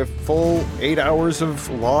a full 8 hours of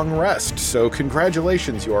long rest. So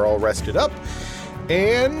congratulations, you are all rested up.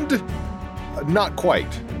 And not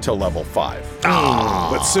quite till level 5.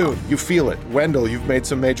 But soon, you feel it. Wendell, you've made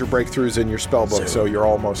some major breakthroughs in your spellbook, so you're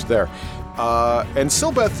almost there. And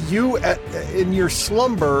Silbeth, you, in your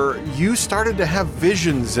slumber, you started to have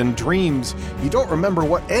visions and dreams. You don't remember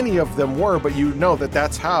what any of them were, but you know that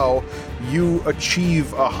that's how you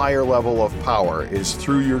achieve a higher level of power, is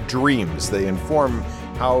through your dreams. They inform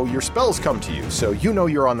how your spells come to you, so you know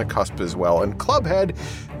you're on the cusp as well. And Clubhead,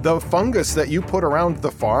 the fungus that you put around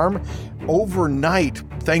the farm, overnight,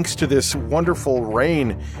 thanks to this wonderful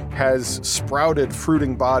rain, has sprouted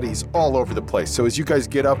fruiting bodies all over the place. So as you guys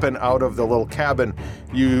get up and out of the little cabin,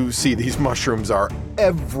 you see these mushrooms are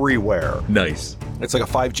everywhere. Nice. It's like a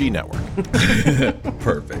 5G network.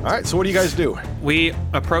 Perfect. All right, so what do you guys do? We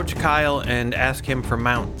approach Kyle and ask him for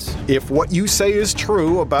mounts. If what you say is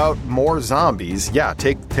true about more zombies, yeah,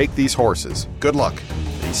 take these horses. Good luck.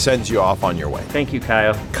 He sends you off on your way. Thank you,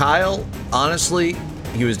 Kyle. Kyle, honestly,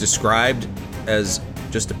 he was described as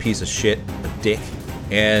just a piece of shit, a dick,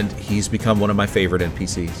 and he's become one of my favorite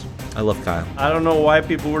NPCs. I love Kyle. I don't know why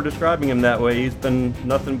people were describing him that way. He's been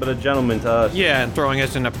nothing but a gentleman to us. Yeah, and throwing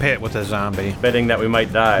us in a pit with a zombie. Betting that we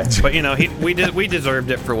might die. But we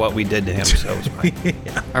deserved it for what we did to him, so it was fine.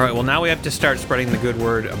 Yeah. All right, well now we have to start spreading the good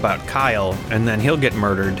word about Kyle, and then he'll get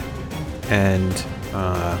murdered, and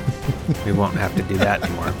we won't have to do that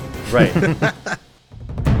anymore. Right.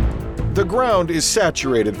 The ground is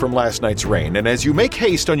saturated from last night's rain, and as you make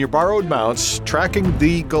haste on your borrowed mounts, tracking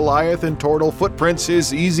the Goliath and Tortle footprints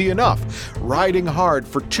is easy enough. riding hard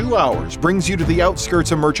for 2 hours brings you to the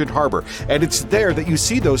outskirts of Merchant Harbor, and it's there that you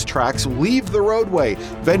see those tracks leave the roadway,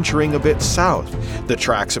 venturing a bit south. The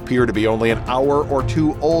tracks appear to be only an hour or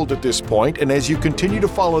two old at this point, and as you continue to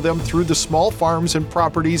follow them through the small farms and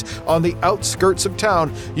properties on the outskirts of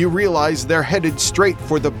town, you realize they're headed straight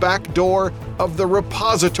for the back door of the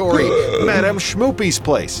repository, Madame Schmoopy's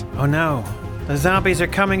place. Oh no, the zombies are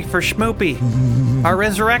coming for Schmoopy. Our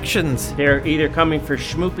resurrections. They're either coming for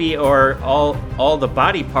Schmoopy or all the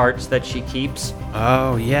body parts that she keeps.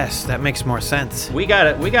 Oh yes, that makes more sense. We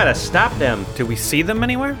gotta stop them. Do we see them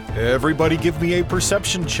anywhere? Everybody give me a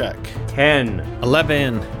perception check. 10.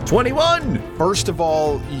 11. 21! First of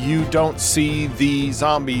all, you don't see the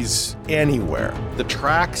zombies anywhere. The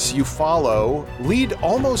tracks you follow lead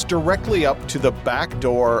almost directly up to the back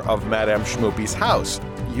door of Madame Schmoopy's house.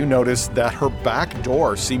 You notice that her back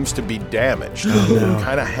door seems to be damaged,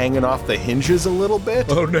 kind of hanging off the hinges a little bit.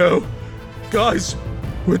 Oh no. Guys,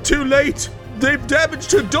 we're too late. They've damaged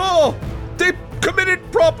her door. They've committed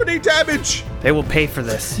property damage. They will pay for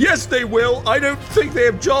this. Yes, they will. I don't think they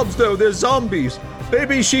have jobs, though. They're zombies.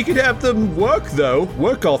 Maybe she could have them work, though.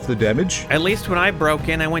 Work off the damage. At least when I broke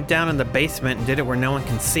in, I went down in the basement and did it where no one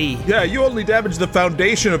can see. Yeah, you only damaged the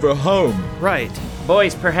foundation of her home. Right.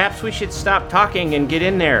 Boys, perhaps we should stop talking and get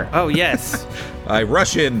in there. Oh, yes. I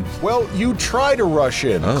rush in. Well, you try to rush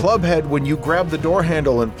in. Clubhead, when you grab the door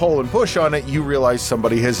handle and pull and push on it, you realize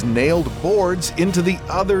somebody has nailed boards into the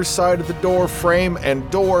other side of the door frame and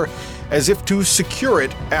door as if to secure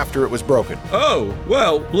it after it was broken. Oh,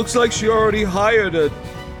 well, looks like she already hired a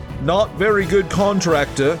not very good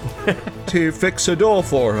contractor to fix her door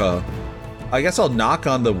for her. I guess I'll knock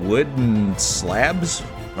on the wooden slabs.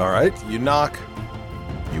 All right, you knock.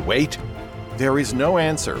 You wait. There is no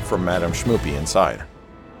answer from Madame Schmoopy inside.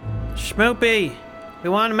 Schmoopy, we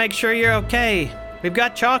want to make sure you're okay. We've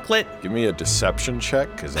got chocolate. Give me a deception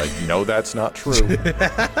check, because I know that's not true.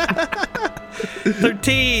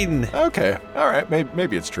 13. Okay, all right,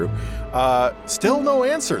 maybe it's true. Still no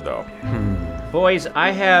answer, though. Boys,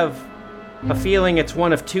 I have a feeling it's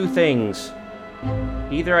one of two things.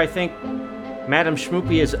 Either I think Madame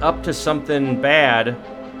Schmoopy is up to something bad,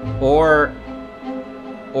 or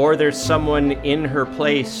there's someone in her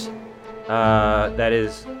place that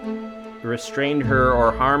is restrained her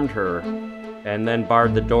or harmed her and then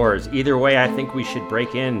barred the doors. Either way, I think we should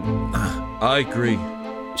break in. I agree.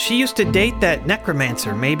 She used to date that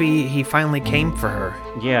necromancer. Maybe he finally came for her.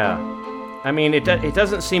 Yeah. I mean, it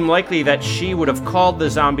doesn't seem likely that she would have called the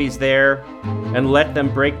zombies there and let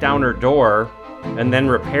them break down her door and then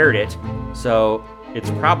repaired it. So it's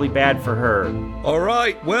probably bad for her. All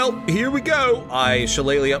right, well, here we go. I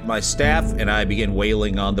shillelagh up my staff, and I begin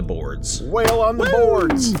wailing on the boards. Wail on the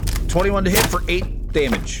boards. 21 to hit for 8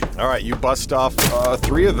 damage. All right, you bust off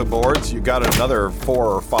 3 of the boards. You got another 4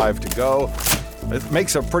 or 5 to go. It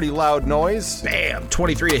makes a pretty loud noise. Bam!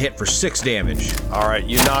 23 to hit for 6 damage. All right,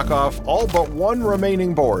 you knock off all but 1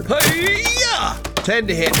 remaining board. Hey-ya! 10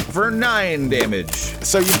 to hit for 9 damage.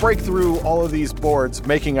 So you break through all of these boards,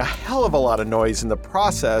 making a hell of a lot of noise in the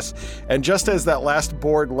process, and just as that last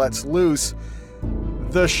board lets loose,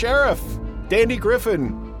 the sheriff, Dandy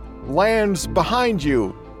Griffin, lands behind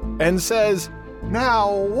you and says,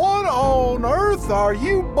 "Now, what on earth are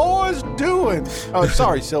you boys doing?" Oh,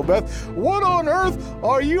 sorry, Silbeth. "What on earth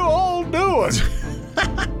are you all doing?"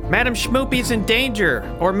 Madam Schmoopy's in danger,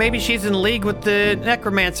 or maybe she's in league with the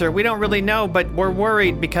necromancer. We don't really know, but we're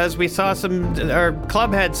worried because we saw our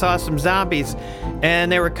clubhead saw some zombies,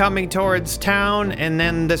 and they were coming towards town, and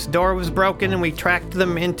then this door was broken, and we tracked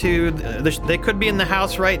them into they could be in the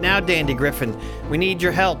house right now, Dandy Griffin. We need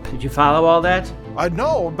your help. Did you follow all that? I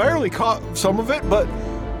know, barely caught some of it, but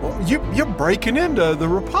you're breaking into the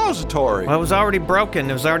repository. Well, it was already broken.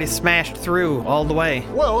 It was already smashed through all the way.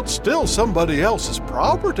 Well, it's still somebody else's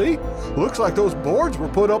property. Looks like those boards were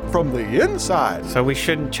put up from the inside. So we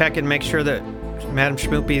shouldn't check and make sure that Madam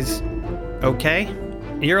Schmoopy's okay?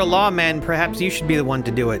 You're a lawman. Perhaps you should be the one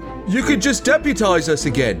to do it. You could just deputize us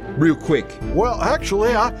again, real quick. Well,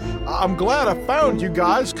 actually, I'm glad I found you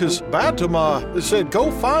guys, because Batama said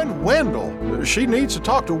go find Wendell. She needs to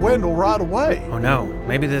talk to Wendell right away. Oh no,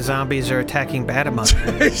 maybe the zombies are attacking Batama.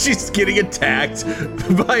 She's getting attacked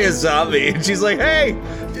by a zombie, and she's like, "Hey,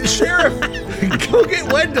 Sheriff, go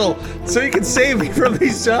get Wendell so you can save me from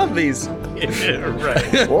these zombies."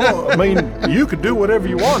 Right. Well, I mean, you could do whatever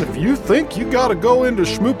you want. If you think you gotta go into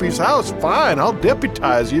Schmoopy's house, fine, I'll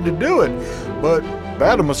deputize you to do it. But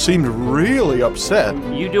Batama seemed really upset.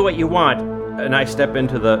 You do what you want, and I step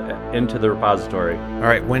into the repository. All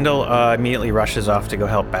right, Wendell immediately rushes off to go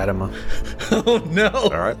help Batama. Oh no! All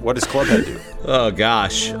right, what does Clubhead do? Oh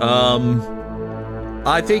gosh.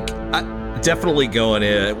 I think definitely going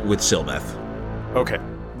with Silbeth. Okay.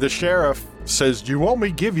 The sheriff says, do you want me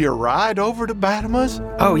to give you a ride over to Batima's?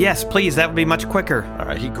 Oh, yes, please. That would be much quicker. All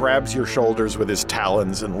right, he grabs your shoulders with his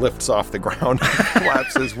talons and lifts off the ground,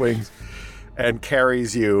 flaps his wings, and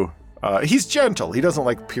carries you. He's gentle. He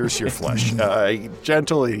doesn't pierce your flesh.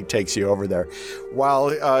 Gentle, he takes you over there.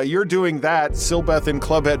 While you're doing that, Silbeth and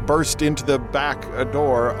Clubhead burst into the back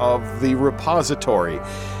door of the repository.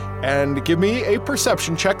 And give me a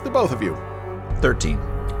perception check, the both of you. 13.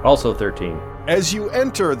 Also 13. As you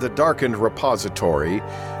enter the darkened repository,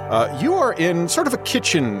 you are in sort of a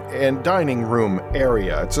kitchen and dining room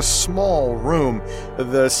area. It's a small room.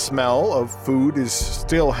 The smell of food is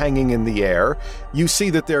still hanging in the air. You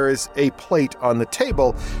see that there is a plate on the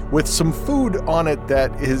table with some food on it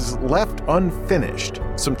that is left unfinished.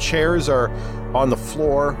 Some chairs are on the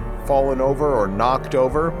floor, fallen over or knocked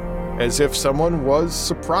over, as if someone was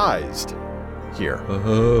surprised here.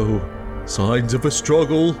 Oh, signs of a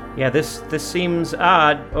struggle. Yeah, this seems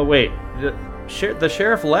odd. Oh, wait. The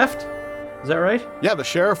sheriff left? Is that right? Yeah, the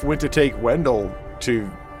sheriff went to take Wendell to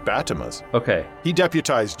Batima's. Okay. He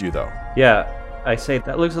deputized you, though. Yeah, I say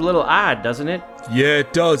that looks a little odd, doesn't it? Yeah,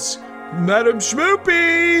 it does. Madam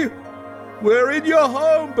Schmoopy! We're in your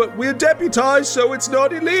home, but we're deputized, so it's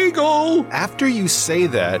not illegal. After you say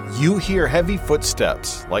that, you hear heavy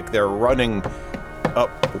footsteps, like they're running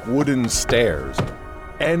up wooden stairs.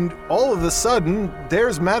 And all of a sudden,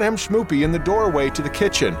 there's Madame Schmoopy in the doorway to the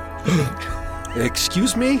kitchen.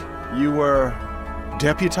 Excuse me? You were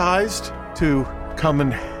deputized to come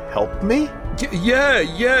and help me?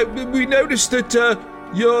 Yeah, we noticed that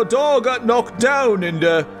your dog got knocked down and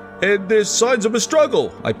there's signs of a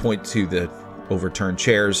struggle. I point to the overturned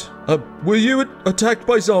chairs. Were you attacked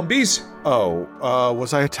by zombies? Oh,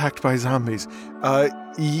 was I attacked by zombies?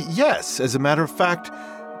 Yes, as a matter of fact,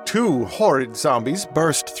 2 horrid zombies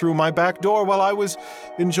burst through my back door while I was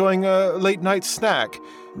enjoying a late-night snack.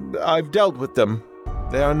 I've dealt with them.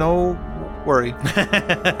 They are no worry.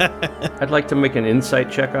 I'd like to make an insight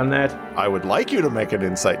check on that. I would like you to make an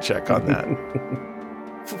insight check on that.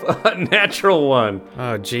 A natural one.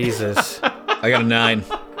 Oh, Jesus. I got a 9.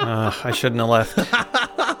 I shouldn't have left.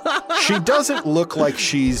 She doesn't look like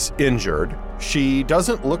she's injured. She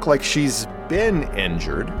doesn't look like she's been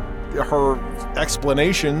injured. Her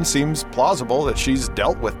explanation seems plausible that she's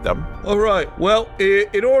dealt with them. All right, well,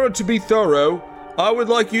 in order to be thorough, I would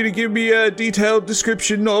like you to give me a detailed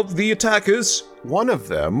description of the attackers. One of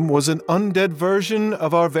them was an undead version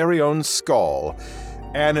of our very own Skull.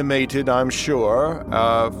 Animated, I'm sure,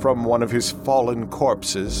 from one of his fallen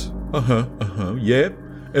corpses. Yeah.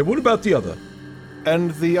 And what about the other?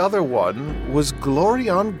 And the other one was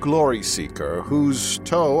Glorion Gloryseeker, whose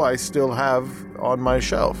toe I still have on my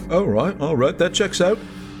shelf. All right, that checks out.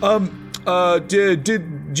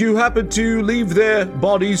 Did you happen to leave their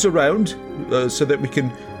bodies around so that we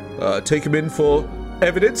can take them in for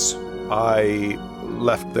evidence? I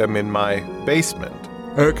left them in my basement.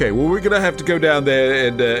 Okay, well, we're gonna have to go down there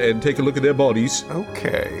and take a look at their bodies.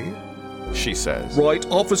 Okay, she says. Right,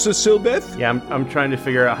 Officer Silbeth? Yeah, I'm trying to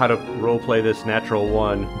figure out how to roleplay this natural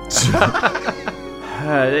one.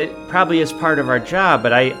 It probably is part of our job,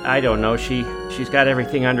 but I don't know. She's got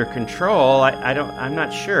everything under control. I'm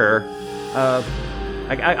not sure.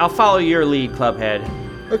 I'll follow your lead, Clubhead.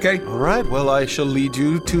 Okay. All right, well, I shall lead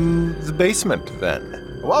you to the basement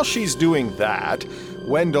then. While she's doing that,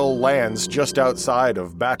 Wendell lands just outside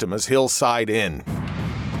of Batima's Hillside Inn.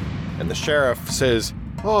 And the sheriff says,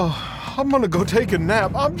 "Oh, I'm gonna go take a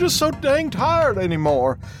nap. I'm just so dang tired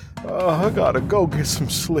anymore. I gotta go get some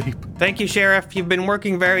sleep." Thank you, Sheriff. You've been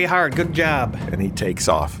working very hard. Good job. And he takes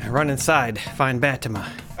off. Run inside. Find Batima.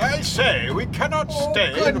 I say, we cannot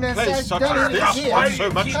stay in a goodness, place I've such done as it this again. with so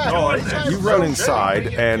much noise. You run inside,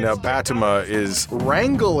 and Batima is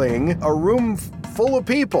wrangling a room full of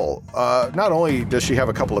people. Not only does she have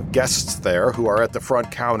a couple of guests there who are at the front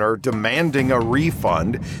counter demanding a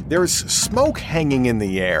refund, there's smoke hanging in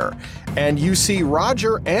the air. And you see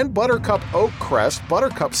Roger and Buttercup Oakcrest.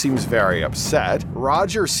 Buttercup seems very upset.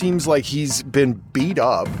 Roger seems like he's been beat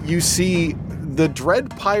up. You see the dread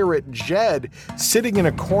pirate Jed sitting in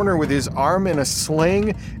a corner with his arm in a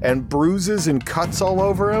sling and bruises and cuts all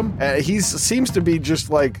over him. He seems to be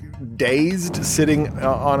just dazed, sitting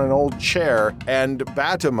on an old chair, and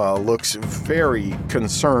Batima looks very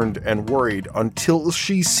concerned and worried until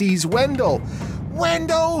she sees Wendell.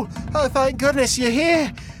 "Wendell! Oh, thank goodness you're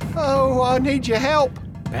here. Oh, I need your help."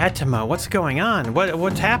 Atimo, what's going on?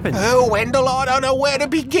 What's happened? Oh, Wendell, I don't know where to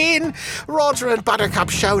begin. Roger and Buttercup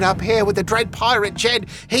showed up here with the dread pirate Jed.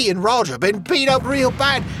 He and Roger been beat up real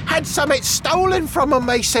bad. Had something stolen from them,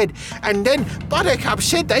 they said. And then Buttercup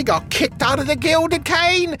said they got kicked out of the Gilded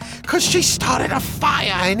Cane because she started a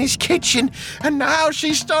fire in his kitchen. And now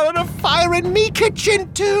she started a fire in me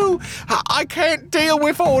kitchen, too. I can't deal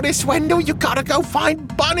with all this, Wendell. You gotta go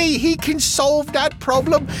find Bunny. He can solve that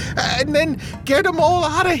problem. And then get them all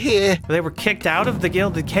out of here. They were kicked out of the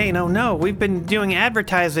Gilded Cane. Oh no, we've been doing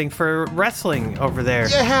advertising for wrestling over there.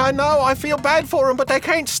 Yeah, I know. I feel bad for them, but they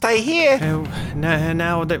can't stay here.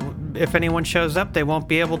 Now that if anyone shows up, they won't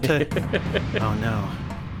be able to... Oh no.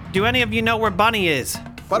 Do any of you know where Bunny is?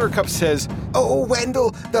 Buttercup says, Oh,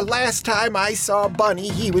 Wendell, the last time I saw Bunny,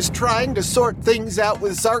 he was trying to sort things out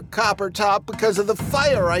with Zark Coppertop because of the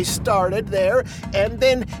fire I started there, and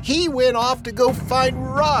then he went off to go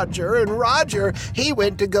find Roger, and Roger, he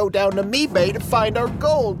went to go down to Meebay to find our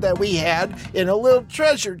gold that we had in a little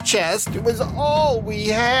treasure chest. It was all we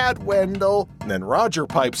had, Wendell. and then Roger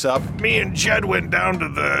pipes up, Me and Jed went down to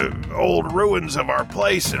the old ruins of our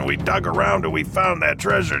place and we dug around and we found that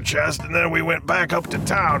treasure chest, and then we went back up to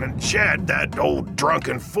town, and Jed, that old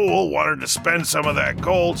drunken fool, wanted to spend some of that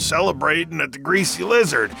gold celebrating at the Greasy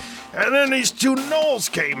Lizard. And then these two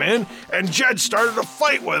gnolls came in and Jed started a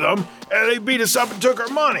fight with them and they beat us up and took our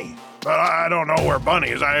money. But I don't know where Bunny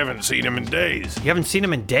is. I haven't seen him in days. You haven't seen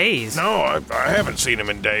him in days? No, I haven't seen him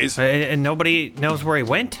in days. And nobody knows where he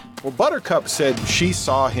went? well, Buttercup said she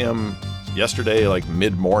saw him yesterday, like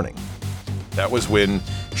mid-morning. That was when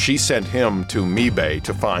she sent him to Meebay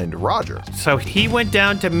to find Roger. So he went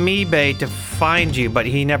down to Meebay to find you, but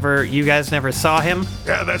you guys never saw him?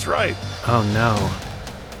 Yeah, that's right. Oh no.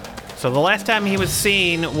 So the last time he was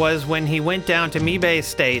seen was when he went down to Meebay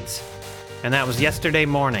Estates, and that was yesterday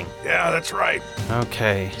morning. Yeah, that's right.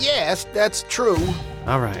 Okay. Yes, that's true.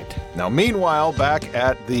 All right. Now, meanwhile, back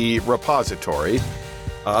at the repository,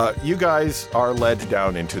 you guys are led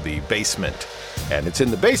down into the basement. And it's in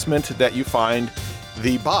the basement that you find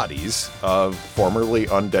the bodies of formerly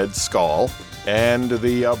undead Skull and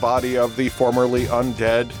the body of the formerly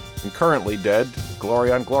undead and currently dead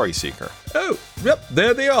Glorion Glory Seeker. Oh, yep,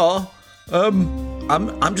 there they are.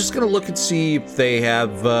 I'm just gonna look and see if they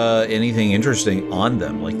have anything interesting on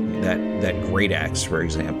them, like that great axe, for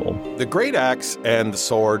example. The great axe and the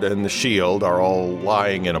sword and the shield are all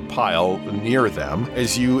lying in a pile near them.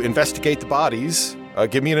 As you investigate the bodies,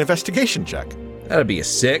 give me an investigation check. That'd be a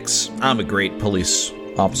 6. I'm a great police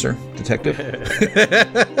officer, detective.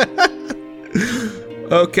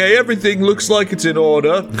 Okay, everything looks like it's in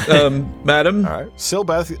order, madam. All right.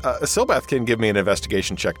 Silbeth can give me an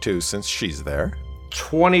investigation check too, since she's there.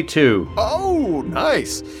 22. Oh,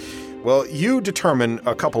 nice. Well, you determine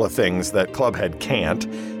a couple of things that Clubhead can't.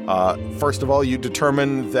 First of all, you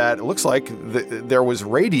determine that it looks like there was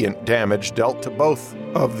radiant damage dealt to both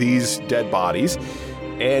of these dead bodies.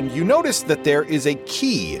 And you notice that there is a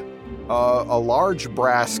key, a large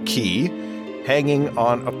brass key, hanging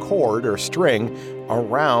on a cord or string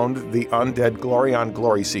around the undead Glorion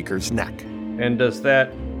Glory Seeker's neck. And does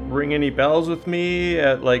that ring any bells with me,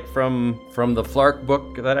 like from the Flark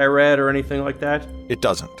book that I read or anything like that? It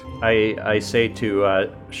doesn't. I say to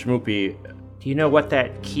Schmoopy, do you know what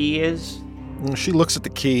that key is? She looks at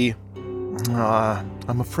the key.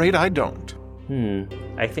 I'm afraid I don't.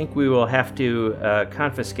 I think we will have to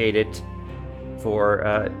confiscate it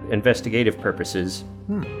for investigative purposes.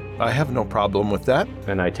 I have no problem with that.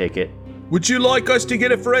 And I take it. Would you like us to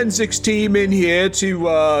get a forensics team in here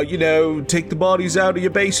to, take the bodies out of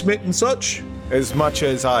your basement and such? As much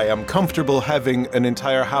as I am comfortable having an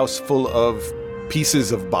entire house full of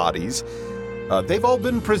pieces of bodies, they've all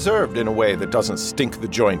been preserved in a way that doesn't stink the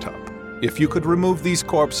joint up. If you could remove these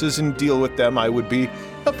corpses and deal with them, I would be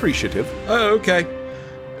appreciative. Oh, okay.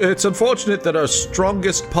 It's unfortunate that our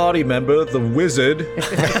strongest party member, the wizard,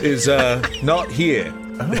 is not here.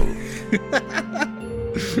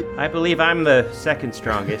 I believe I'm the second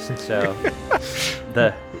strongest, so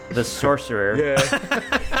the sorcerer.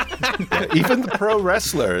 Yeah. Even the pro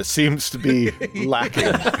wrestler seems to be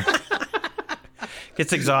lacking.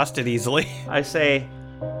 Gets exhausted easily. I say,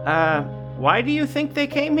 why do you think they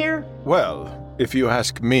came here? Well, if you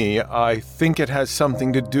ask me, I think it has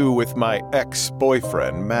something to do with my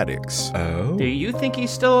ex-boyfriend, Maddox. Oh? Do you think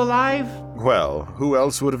he's still alive? Well, who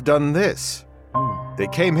else would have done this? They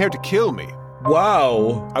came here to kill me.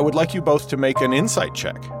 Wow. I would like you both to make an insight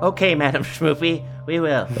check. Okay, Madam Schmoopy, we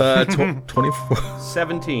will. 24.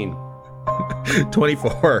 17.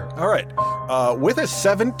 24. All right. With a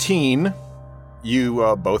 17,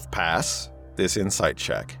 you both pass this insight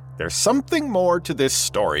check. There's something more to this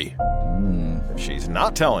story that she's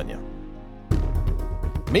not telling you.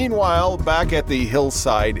 Meanwhile, back at the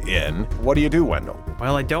Hillside Inn, what do you do, Wendell?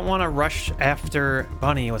 Well, I don't want to rush after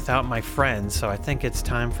Bunny without my friends, so I think it's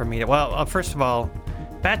time for me to... Well, first of all,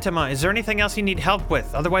 Batima, is there anything else you need help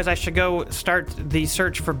with? Otherwise, I should go start the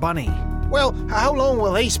search for Bunny. Well, how long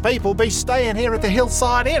will these people be staying here at the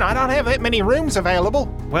Hillside Inn? I don't have that many rooms available.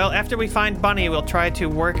 Well, after we find Bunny, we'll try to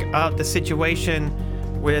work out the situation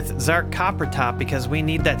with Zark Coppertop because we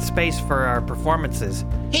need that space for our performances.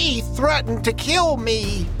 He threatened to kill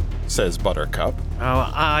me, says Buttercup.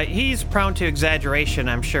 Oh, he's prone to exaggeration.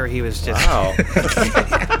 I'm sure he was just... Wow.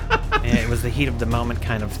 It was the heat of the moment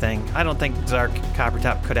kind of thing. I don't think Zark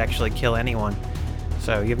Coppertop could actually kill anyone.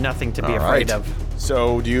 So you have nothing to be afraid of.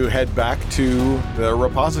 So do you head back to the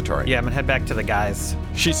repository? Yeah, I'm gonna head back to the guys.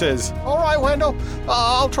 She says, All right, Wendell.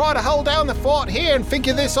 I'll try to hold down the fort here and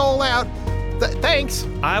figure this all out. Thanks.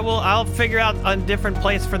 I'll figure out a different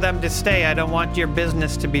place for them to stay. I don't want your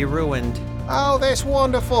business to be ruined. Oh, that's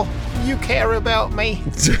wonderful. You care about me.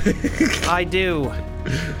 I do.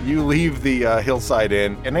 You leave the Hillside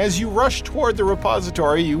Inn, and as you rush toward the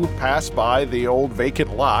repository, you pass by the old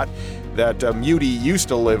vacant lot that Muty used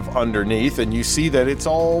to live underneath, and you see that it's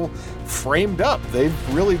all framed up.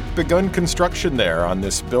 They've really begun construction there on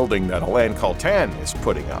this building that Alan Kaltan is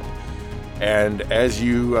putting up. And as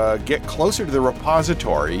you get closer to the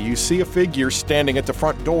repository, you see a figure standing at the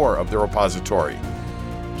front door of the repository.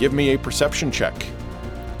 Give me a perception check.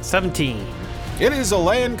 17. It is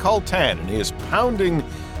Alan Kaltan, and he is pounding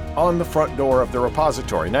on the front door of the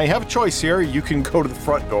repository. Now, you have a choice here. You can go to the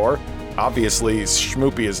front door. Obviously,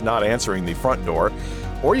 Schmoopy is not answering the front door.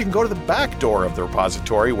 Or you can go to the back door of the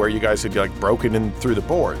repository where you guys had broken in through the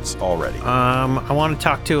boards already. I want to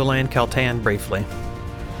talk to Alan Kaltan briefly.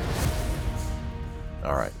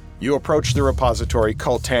 All right. You approach the repository.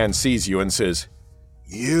 Kaltan sees you and says,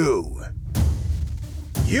 You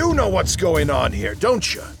know what's going on here,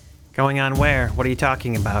 don't you? Going on where? What are you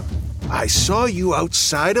talking about? I saw you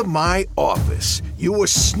outside of my office. You were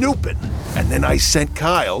snooping, and then I sent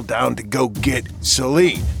Kyle down to go get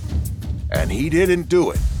Celine. And he didn't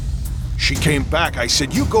do it. She came back. I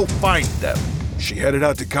said, you go find them. She headed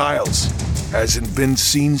out to Kyle's. Hasn't been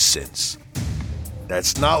seen since.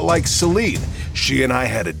 That's not like Celine. She and I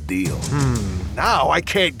had a deal. Now I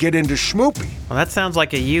can't get into Schmoopy. Well, that sounds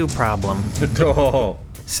like a you problem. Oh.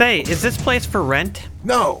 Say, is this place for rent?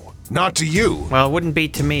 No, not to you. Well, it wouldn't be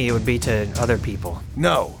to me. It would be to other people.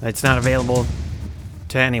 No, It's not available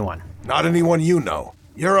to anyone. not anyone you know.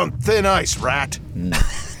 You're on thin ice, rat.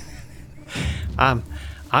 I'm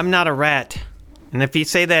not a rat. And if you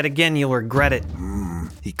say that again, you'll regret it.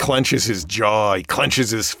 He clenches his jaw. He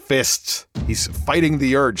clenches his fists. He's fighting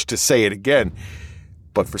the urge to say it again.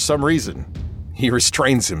 But for some reason, he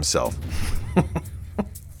restrains himself.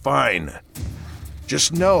 Fine.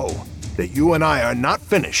 Just know that you and I are not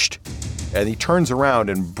finished. And he turns around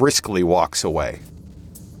and briskly walks away.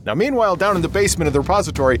 Now, meanwhile, down in the basement of the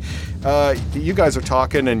repository, you guys are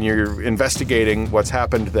talking and you're investigating what's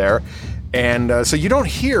happened there. And so you don't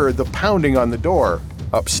hear the pounding on the door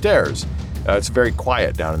upstairs. It's very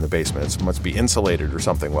quiet down in the basement. It must be insulated or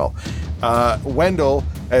something. Well, Wendell,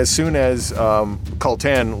 as soon as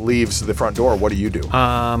Kaltan leaves the front door, what do you do?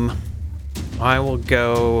 I will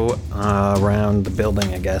go around the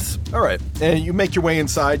building, I guess. All right. And you make your way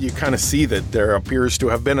inside. You kind of see that there appears to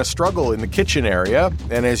have been a struggle in the kitchen area.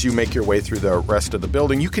 And as you make your way through the rest of the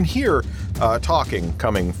building, you can hear talking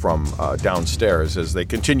coming from downstairs as they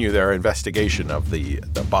continue their investigation of the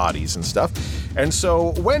bodies and stuff. And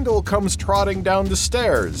so Wendell comes trotting down the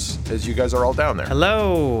stairs as you guys are all down there.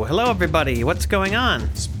 Hello, everybody. What's going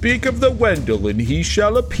on? Speak of the Wendell, and he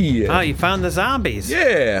shall appear. Oh, you found the zombies.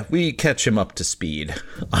 Yeah, we catch him up to speed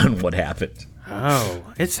on what happened.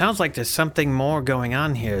 Oh, it sounds like there's something more going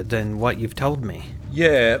on here than what you've told me.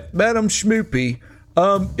 Yeah, Madam Schmoopy.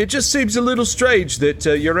 It just seems a little strange that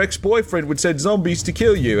your ex-boyfriend would send zombies to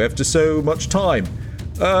kill you after so much time.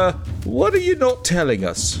 What are you not telling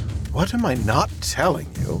us? What am I not telling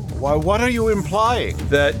you? Why, what are you implying?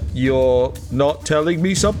 That you're not telling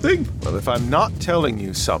me something? Well, if I'm not telling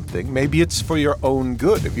you something, maybe it's for your own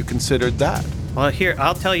good. Have you considered that? Well, here,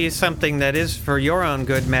 I'll tell you something that is for your own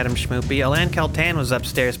good, Madam Schmoopy. Alan Kaltan was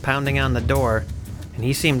upstairs pounding on the door, and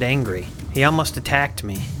he seemed angry. He almost attacked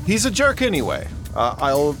me. He's a jerk anyway.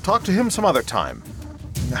 I'll talk to him some other time.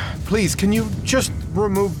 Please, can you just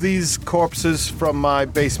remove these corpses from my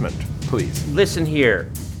basement, please? Listen here.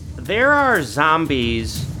 There are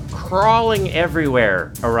zombies crawling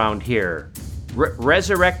everywhere around here.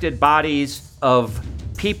 Resurrected bodies of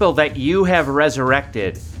people that you have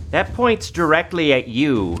resurrected. That points directly at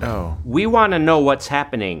you. Oh. We want to know what's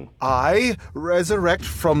happening. I resurrect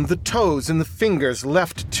from the toes and the fingers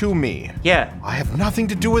left to me. Yeah. I have nothing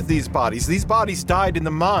to do with these bodies. These bodies died in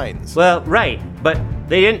the mines. Well, right, but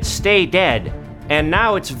they didn't stay dead. And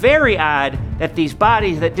now it's very odd that these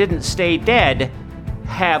bodies that didn't stay dead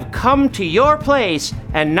have come to your place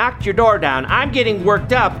and knocked your door down. I'm getting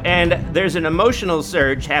worked up, and there's an emotional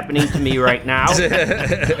surge happening to me right now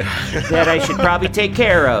that I should probably take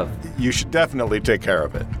care of. You should definitely take care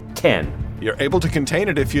of it. 10. You're able to contain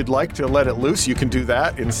it. If you'd like to let it loose, you can do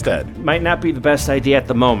that instead. Might not be the best idea at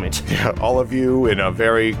the moment. Yeah, all of you in a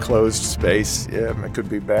very closed space. Yeah, it could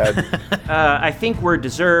be bad. I think we're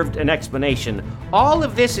deserved an explanation. All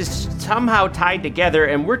of this is somehow tied together,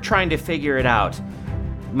 and we're trying to figure it out.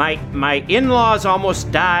 My in-laws almost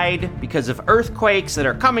died because of earthquakes that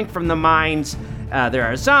are coming from the mines. There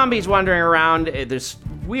are zombies wandering around. There's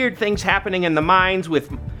weird things happening in the mines with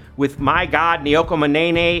my god, Nyoko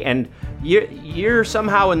Manene, and you're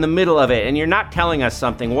somehow in the middle of it, and you're not telling us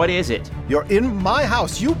something. What is it? You're in my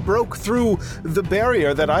house. You broke through the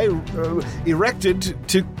barrier that I erected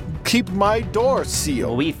to keep my door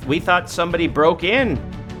sealed. Well, we thought somebody broke in.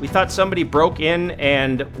 We thought somebody broke in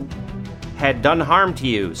and had done harm to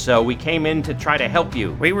you, so we came in to try to help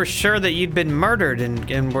you. We were sure that you'd been murdered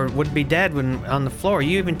and would be dead when on the floor.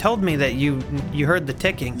 You even told me that you heard the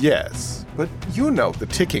ticking. Yes, but you know the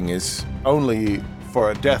ticking is only for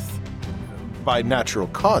a death by natural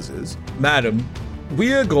causes. Madam,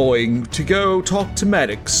 we are going to go talk to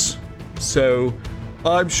Maddox, so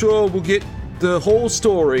I'm sure we'll get the whole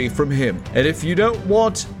story from him. And if you don't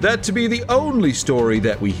want that to be the only story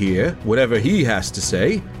that we hear, whatever he has to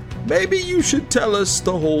say, maybe you should tell us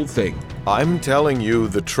the whole thing. I'm telling you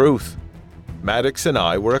the truth. Maddox and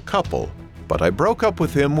I were a couple, but I broke up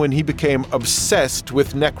with him when he became obsessed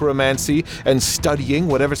with necromancy and studying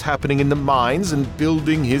whatever's happening in the mines and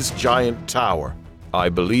building his giant tower. I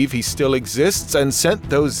believe he still exists and sent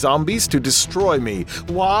those zombies to destroy me.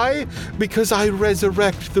 Why? Because I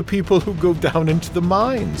resurrect the people who go down into the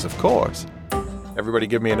mines, of course. Everybody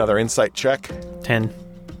give me another insight check. 10.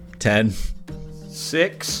 10.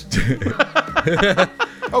 6.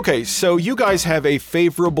 Okay, so you guys have a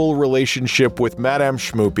favorable relationship with Madame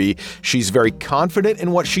Schmoopy. She's very confident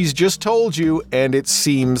in what she's just told you, and it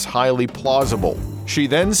seems highly plausible. She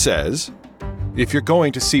then says, if you're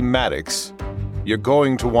going to see Maddox, you're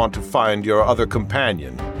going to want to find your other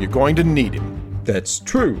companion. You're going to need him. That's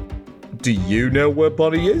true. Do you know where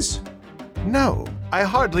Bonnie is? No, I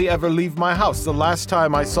hardly ever leave my house. The last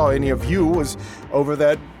time I saw any of you was over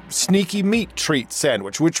that sneaky meat treat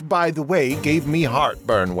sandwich, which, by the way, gave me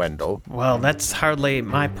heartburn, Wendell. Well, that's hardly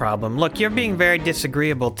my problem. Look, you're being very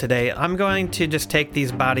disagreeable today. I'm going to just take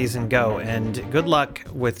these bodies and go, and good luck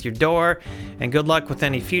with your door, and good luck with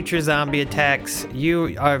any future zombie attacks.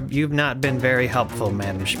 You've not been very helpful,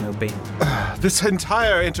 Madam Schmoopy. This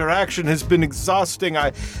entire interaction has been exhausting.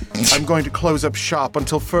 I'm going to close up shop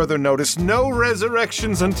until further notice. No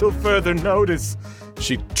resurrections until further notice.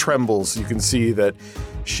 She trembles. You can see that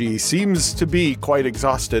she seems to be quite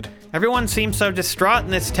exhausted. Everyone seems so distraught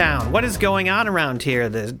in this town. What is going on around here?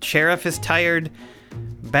 The sheriff is tired.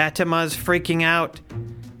 Batima's freaking out.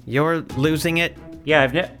 You're losing it.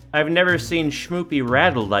 Yeah, I've never seen Schmoopy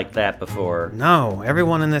rattled like that before. No,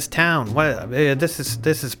 everyone in this town. What? This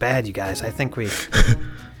is bad, you guys. I think we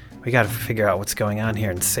got to figure out what's going on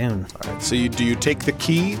here, and soon. All right, so do you take the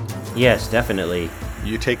key? Yes, definitely.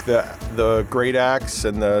 You take the great axe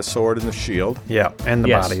and the sword and the shield. Yeah, and the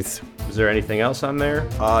Yes. bodies. Is there anything else on there?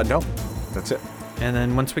 No, that's it. And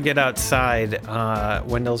then once we get outside,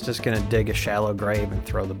 Wendell's just gonna dig a shallow grave and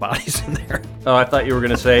throw the bodies in there. Oh, I thought you were going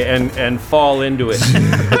to say, and fall into it.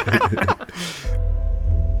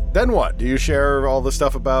 Then what? Do you share all the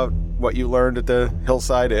stuff about what you learned at the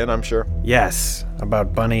Hillside Inn, I'm sure? Yes,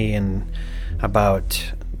 about Bunny and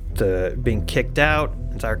about the being kicked out.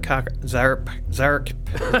 Zarp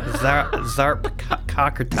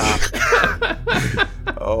Cockertop.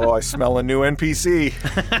 Oh, I smell a new NPC.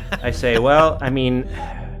 I say, well, I mean,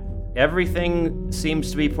 everything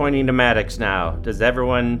seems to be pointing to Maddox now. Does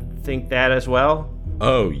everyone think that as well?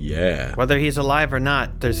 Oh, yeah. Whether he's alive or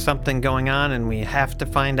not, there's something going on and we have to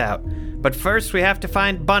find out. But first, we have to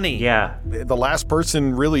find Bunny. Yeah. The last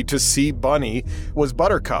person really to see Bunny was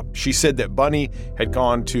Buttercup. She said that Bunny had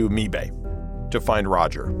gone to Meebay to find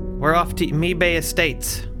Roger. We're off to Meebay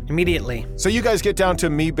Estates immediately. So you guys get down to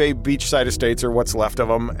Meebay Beachside Estates, or what's left of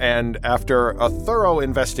them, and after a thorough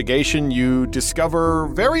investigation, you discover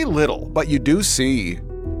very little, but you do see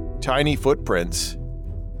tiny footprints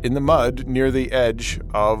in the mud near the edge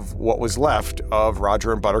of what was left of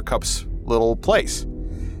Roger and Buttercup's little place.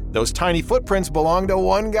 Those tiny footprints belong to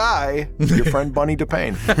one guy, your friend Bunny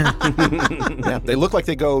DePayne. Yeah, they look like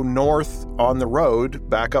they go north on the road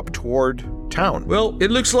back up toward town. Well,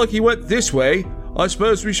 it looks like he went this way. I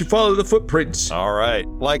suppose we should follow the footprints. All right.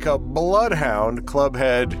 Like a bloodhound,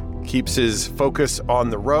 Clubhead keeps his focus on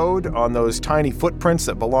the road, on those tiny footprints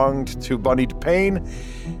that belonged to Bunny DePayne,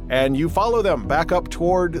 and you follow them back up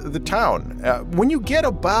toward the town. When you get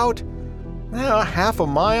about half a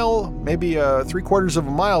mile, maybe 3/4 of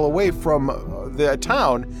a mile away from the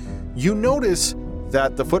town, you notice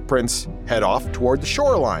that the footprints head off toward the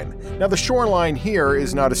shoreline. Now, the shoreline here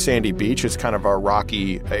is not a sandy beach. It's kind of a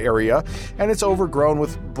rocky area, and it's overgrown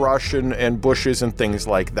with brush and bushes and things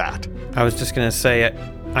like that. I was just going to say,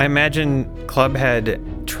 I imagine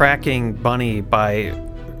Clubhead tracking Bunny by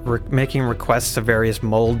making requests of various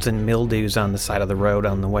molds and mildews on the side of the road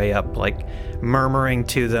on the way up, like murmuring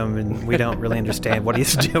to them, and we don't really understand what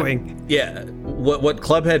he's doing. Yeah, what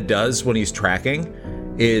Clubhead does when he's tracking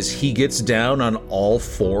is he gets down on all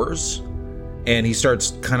fours and he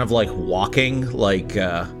starts kind of like walking like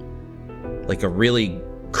a really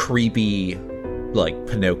creepy, like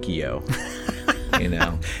Pinocchio. You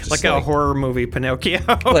know, like a horror movie Pinocchio.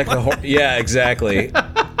 Yeah, exactly.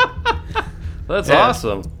 That's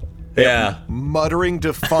awesome. Yeah. Muttering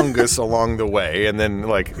to fungus along the way and then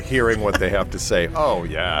like hearing what they have to say. Oh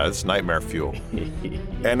yeah, it's nightmare fuel.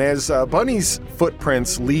 And as Bunny's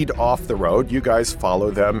footprints lead off the road, you guys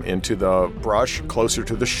follow them into the brush closer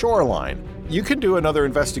to the shoreline. You can do another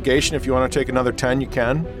investigation if you want to take another 10, you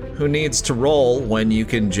can. Who needs to roll when you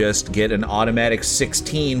can just get an automatic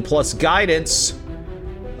 16 plus guidance?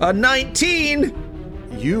 A 19!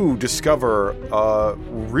 You discover a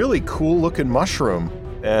really cool looking mushroom,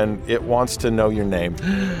 and it wants to know your name.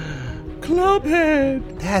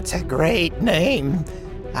 Clubhead! That's a great name.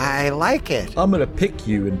 I like it. I'm gonna pick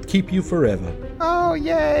you and keep you forever. Oh,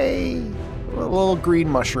 yay. A little green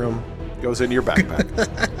mushroom goes into your backpack.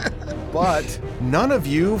 But none of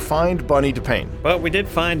you find Bunny DePayne. But we did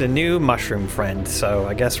find a new mushroom friend, so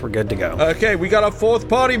I guess we're good to go. Okay, we got our fourth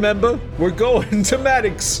party member. We're going to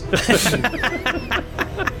Maddox.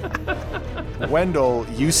 Wendell,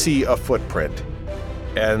 you see a footprint,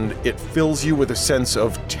 and it fills you with a sense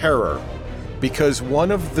of terror, because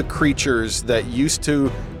one of the creatures that used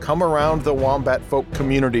to come around the Wombat folk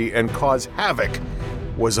community and cause havoc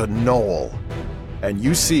was a gnoll. And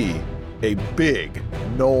you see a big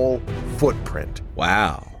gnoll footprint.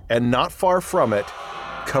 Wow. And not far from it,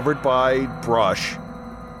 covered by brush,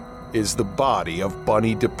 is the body of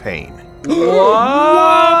Bunny DePayne.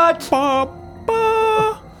 What?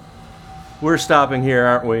 We're stopping here,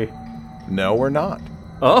 aren't we? No, we're not.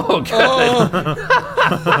 Oh, God.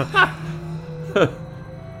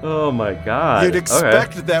 Oh, my God. You'd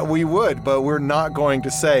expect that we would, but we're not going to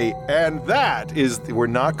say, and we're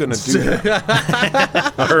not going to do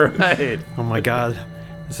that. All right. Oh my God.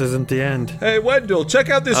 This isn't the end. Hey, Wendell, check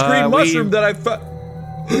out this green mushroom that I found.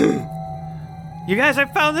 You guys, I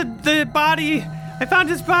found the body. I found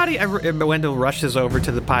his body. Wendell rushes over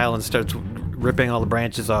to the pile and starts ripping all the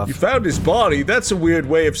branches off. You found his body? That's a weird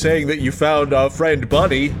way of saying that you found our friend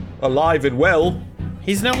Bunny, alive and well.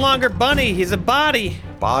 He's no longer Bunny. He's a body.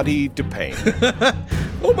 Body DePayne.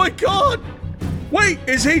 Oh my God! Wait,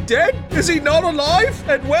 is he dead? Is he not alive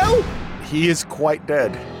and well? He is quite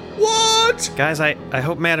dead. What? Guys, I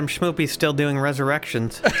hope Madam Schmoopy's still doing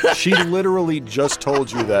resurrections. She literally just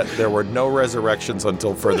told you that there were no resurrections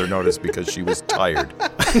until further notice because she was tired.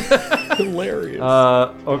 Hilarious.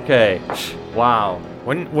 Okay. Wow.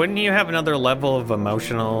 Wouldn't you have another level of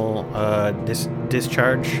emotional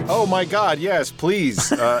discharge? Oh my God, yes,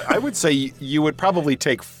 please. I would say you would probably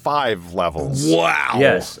take 5 levels. Wow.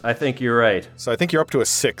 Yes, I think you're right. So I think you're up to a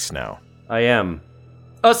 6 now. I am.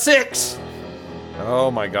 A 6!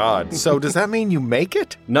 Oh my God. So does that mean you make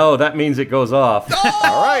it? No, that means it goes off.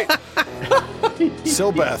 All right.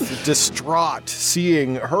 Silbeth, distraught,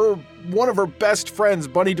 seeing one of her best friends,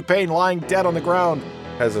 Bunny DePayne, lying dead on the ground,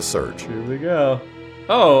 has a surge. Here we go.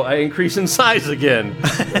 Oh, I increase in size again.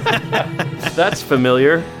 That's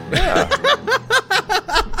familiar. Yeah.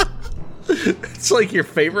 It's like your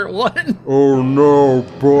favorite one. Oh no,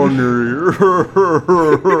 Bunny.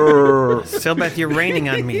 Silbeth, you're raining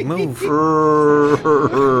on me. Move.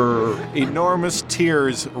 Enormous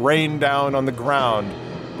tears rain down on the ground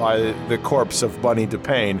by the corpse of Bunny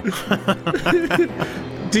DePayne.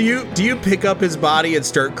 Do you pick up his body and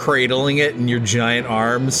start cradling it in your giant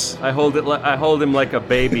arms? I hold him like a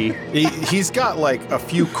baby. He's got like a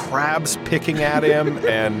few crabs picking at him,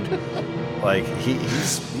 and like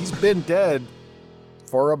he's been dead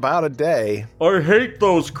for about a day. I hate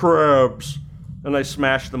those crabs. And I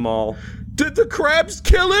smash them all. Did the crabs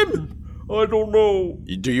kill him? I don't know.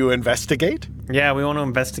 Do you investigate? Yeah, we want to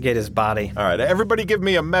investigate his body. All right, everybody give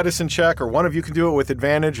me a medicine check, or one of you can do it with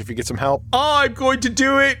advantage if you get some help. I'm going to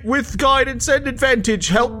do it with guidance and advantage.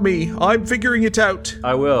 Help me. I'm figuring it out.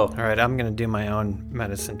 I will. All right, I'm gonna do my own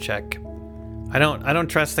medicine check. I don't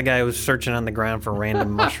trust the guy who's searching on the ground for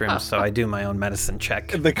random mushrooms, so I do my own medicine check.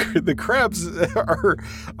 The crabs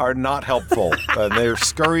are not helpful. They're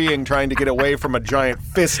scurrying, trying to get away from a giant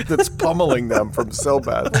fist that's pummeling them from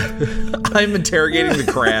Silbat. I'm interrogating the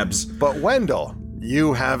crabs. But Wendell,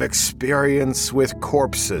 you have experience with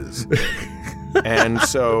corpses. And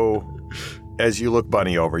so, as you look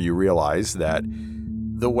Bunny over, you realize that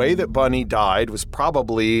the way that Bunny died was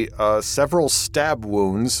probably several stab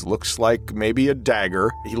wounds. Looks like maybe a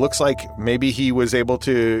dagger. He looks like maybe he was able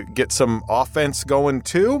to get some offense going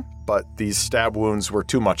too, but these stab wounds were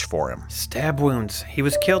too much for him. Stab wounds. He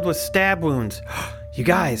was killed with stab wounds. You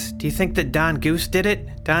guys, do you think that Don Goose did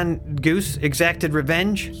it? Don Goose exacted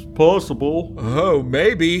revenge? Possible. Oh,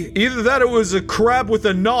 maybe. Either that or it was a crab with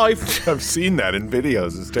a knife. I've seen that in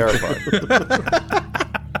videos. It's terrifying.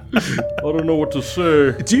 I don't know what to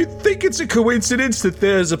say. Do you think it's a coincidence that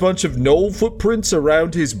there's a bunch of gnoll footprints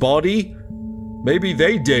around his body? Maybe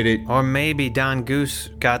they did it. Or maybe Don Goose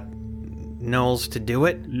got Knowles to do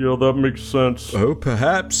it? Yeah, that makes sense. Oh,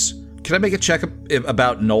 perhaps. Can I make a check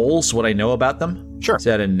about gnolls, what I know about them? Sure. Is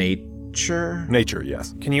that a nature? Nature,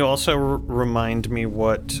 yes. Can you also remind me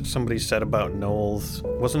what somebody said about Knowles?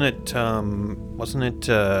 Wasn't it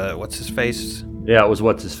what's his face? Yeah, it was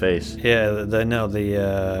what's his face. Yeah, Alain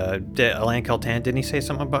Caltan, didn't he say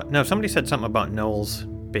something about... No, somebody said something about Knowles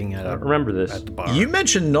being at I don't remember this. at the bar. You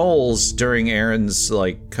mentioned gnolls during Aaron's,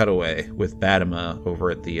 cutaway with Badima over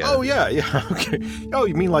at the... Oh, yeah, okay. Oh,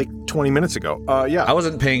 you mean like 20 minutes ago? Yeah. I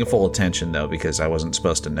wasn't paying full attention, though, because I wasn't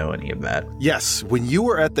supposed to know any of that. Yes, when you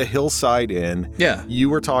were at the Hillside Inn, Yeah. you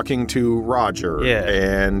were talking to Roger, Yeah.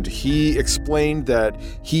 and he explained that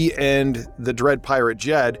he and the Dread Pirate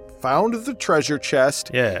Jed found the treasure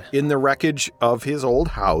chest Yeah. in the wreckage of his old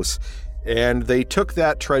house, and they took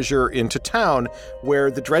that treasure into town,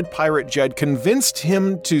 where the Dread Pirate Jed convinced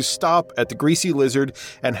him to stop at the Greasy Lizard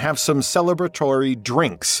and have some celebratory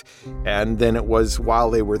drinks. And then it was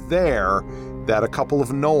while they were there that a couple of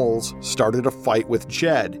gnolls started a fight with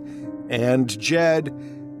Jed. And Jed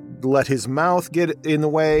let his mouth get in the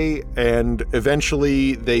way, and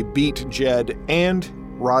eventually they beat Jed and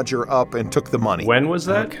Roger up and took the money. When was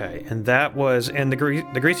that? Okay, and that was... And the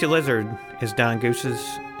Greasy Lizard is Don Goose's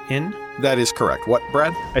inn? That is correct. What,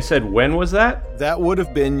 Brad? I said, when was that? That would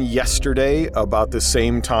have been yesterday, about the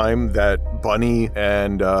same time that Bunny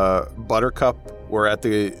and Buttercup were at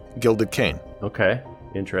the Gilded Cane. Okay,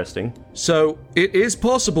 interesting. So, it is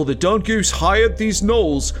possible that Don Goose hired these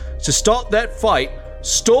gnolls to start that fight,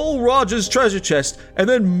 stole Roger's treasure chest, and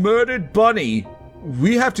then murdered Bunny.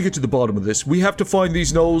 We have to get to the bottom of this. We have to find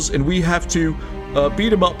these gnolls, and we have to beat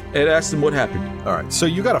them up and ask them what happened. All right, so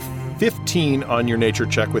you got a 15 on your nature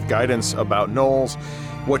check with guidance about gnolls.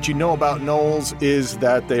 What you know about gnolls is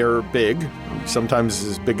that they're big, sometimes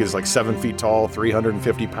as big as 7 feet tall,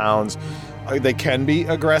 350 pounds. They can be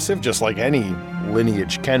aggressive, just like any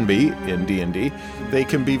lineage can be in D&D. They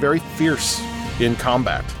can be very fierce in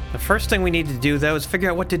combat. The first thing we need to do, though, is figure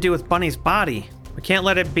out what to do with Bunny's body. We can't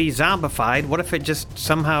let it be zombified. What if it just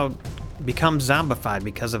somehow becomes zombified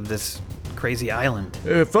because of this crazy island?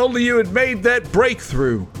 If only you had made that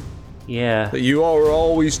breakthrough Yeah. that you are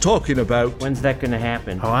always talking about. When's that gonna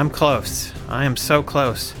happen? Oh, I'm close. I am so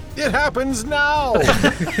close. It happens now!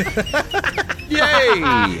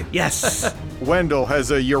 Yay! Yes! Wendell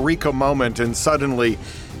has a eureka moment, and suddenly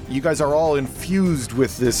you guys are all infused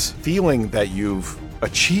with this feeling that you've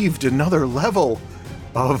achieved another level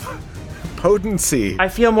of potency. I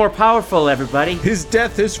feel more powerful, everybody. His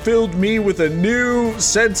death has filled me with a new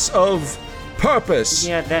sense of purpose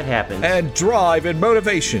Yeah, that happens. and drive and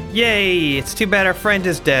motivation Yay! It's too bad our friend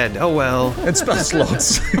is dead. Oh well. and spell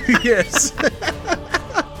slots. Yes.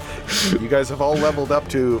 You guys have all leveled up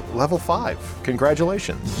to level 5.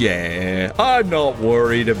 Congratulations. Yeah, I'm not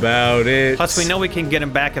worried about it. Plus, we know we can get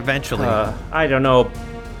him back eventually. I don't know.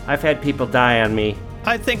 I've had people die on me.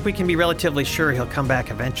 I think we can be relatively sure he'll come back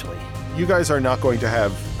eventually. You guys are not going to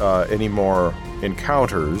have any more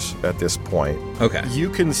encounters at this point. Okay. You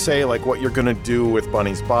can say what you're going to do with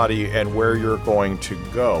Bunny's body and where you're going to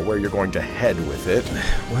go, where you're going to head with it.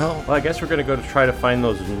 Well, Well, I guess we're gonna go to try to find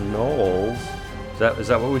those gnolls. Is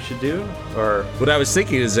that what we should do? Or what I was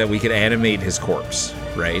thinking is that we could animate his corpse,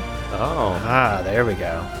 right? oh, Ah, there we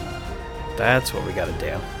go. That's what we gotta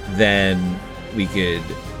do. Then we could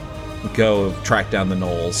go track down the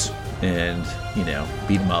gnolls and,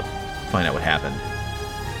 beat them up. find out what happened,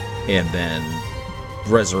 and then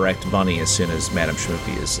resurrect Bunny as soon as Madame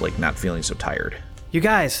Schmoopy is like not feeling so tired. You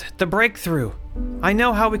guys, the breakthrough. I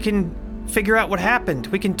know how we can figure out what happened.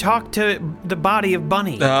 We can talk to the body of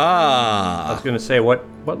Bunny. I was going to say, what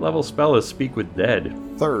level spell is Speak with Dead?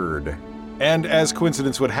 3rd. And as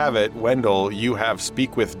coincidence would have it, Wendell, you have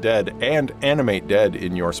Speak with Dead and Animate Dead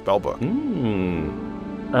in your spellbook.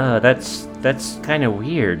 That's kind of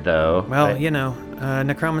weird, though. Well,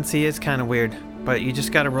 necromancy is kind of weird, but you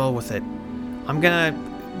just gotta roll with it. I'm gonna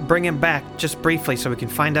bring him back just briefly so we can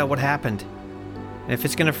find out what happened. And if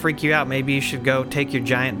it's gonna freak you out, maybe you should go take your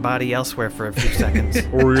giant body elsewhere for a few seconds.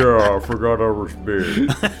 Oh yeah, I forgot I was big.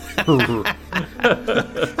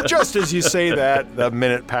 Just as you say that, the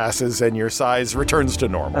minute passes and your size returns to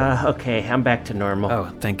normal. Okay, I'm back to normal.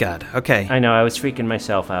 Oh, thank God. Okay. I know, I was freaking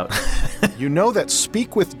myself out. You know that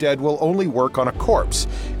Speak with Dead will only work on a corpse,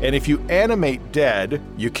 and if you animate dead,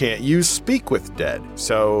 you can't use Speak with Dead.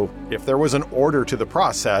 So if there was an order to the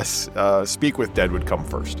process, Speak with Dead would come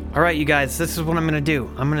first. All right, you guys, this is what I'm gonna do.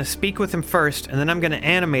 I'm gonna speak with him first, and then I'm gonna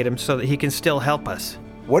animate him so that he can still help us.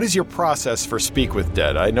 What is your process for Speak with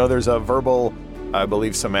Dead? I know there's a verbal, I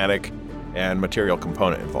believe, somatic, and material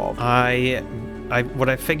component involved. What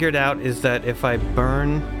I figured out is that if I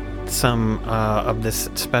burn some of this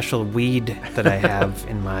special weed that I have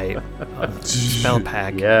in my spell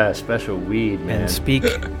pack, Yeah, special weed, man. and speak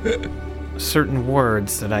certain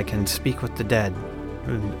words, that I can speak with the dead.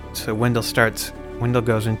 So Wendell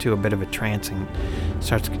goes into a bit of a trance and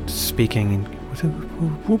starts speaking and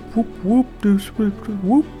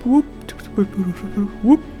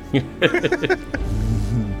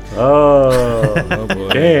Oh, boy.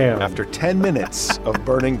 Damn. After 10 minutes of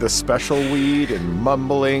burning the special weed and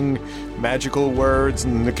mumbling magical words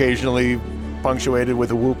and occasionally punctuated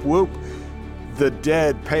with a whoop whoop, the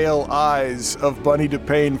dead, pale eyes of Bunny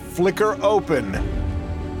DePayne flicker open,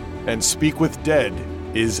 and Speak with Dead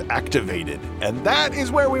is activated. And that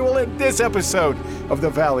is where we will end this episode of the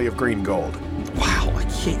Valley of Green Gold. Wow,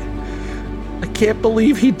 I can't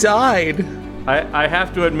believe he died. I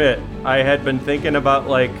have to admit, I had been thinking about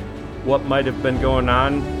what might have been going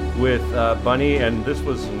on with Bunny, and this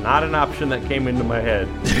was not an option that came into my head.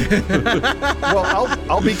 Well,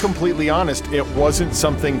 I'll be completely honest, it wasn't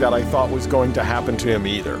something that I thought was going to happen to him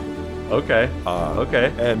either. Okay.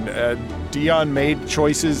 And Dion made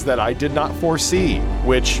choices that I did not foresee,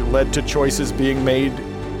 which led to choices being made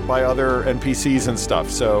by other NPCs and stuff.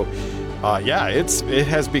 So, it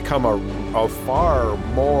has become a far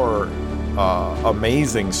more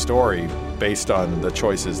amazing story based on the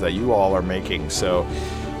choices that you all are making. So,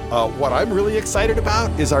 what I'm really excited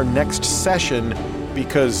about is our next session,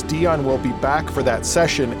 because Dion will be back for that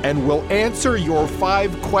session and will answer your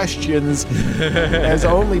 5 questions as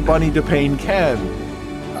only Bunny DePayne can.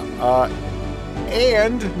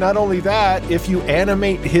 And not only that, if you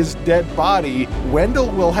animate his dead body, Wendell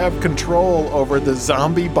will have control over the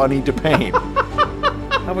zombie Bunny DePayne.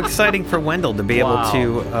 How exciting for Wendell to be able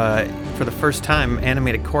to, for the first time,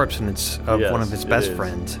 animate a corpse, and it's of one of his best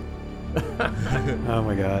friends. Oh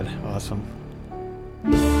my God, awesome.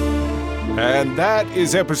 And that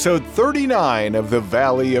is episode 39 of the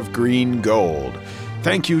Valley of Green Gold.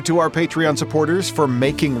 Thank you to our Patreon supporters for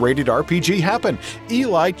making Rated RPG happen.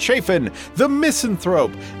 Eli Chafin, The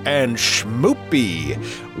Misanthrope, and Schmoopy.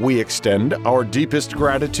 We extend our deepest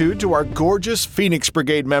gratitude to our gorgeous Phoenix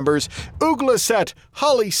Brigade members, Uglaset,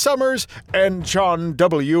 Holly Summers, and John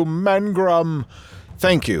W. Mangrum.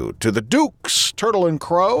 Thank you to the Dukes, Turtle and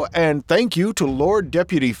Crow, and thank you to Lord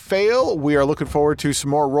Deputy Fail. We are looking forward to some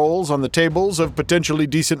more rolls on the tables of potentially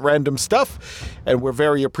decent random stuff, and we're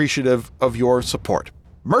very appreciative of your support.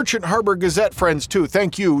 Merchant Harbor Gazette friends, too.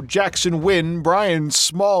 Thank you, Jackson Wynn, Brian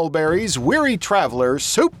Smallberries, Weary Traveler,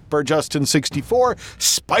 Super Justin64,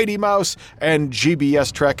 Spidey Mouse, and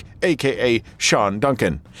GBS Trek, a.k.a. Sean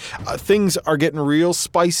Duncan. Things are getting real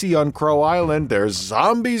spicy on Crow Island. There's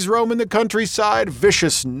zombies roaming the countryside,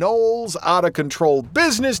 vicious gnolls, out-of-control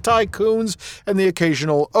business tycoons, and the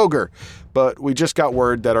occasional ogre. But we just got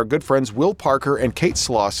word that our good friends Will Parker and Kate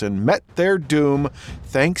Slauson met their doom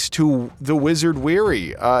thanks to the Wizard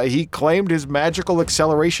Weary. He claimed his magical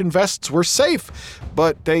acceleration vests were safe,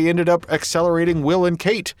 but they ended up accelerating Will and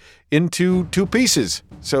Kate into 2 pieces.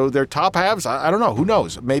 So their top halves, I don't know, who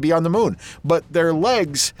knows, maybe on the moon. But their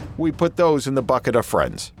legs, we put those in the bucket of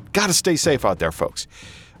friends. Gotta stay safe out there, folks.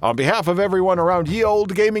 On behalf of everyone around ye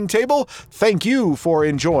old gaming table, thank you for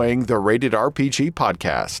enjoying the Rated RPG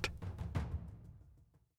podcast.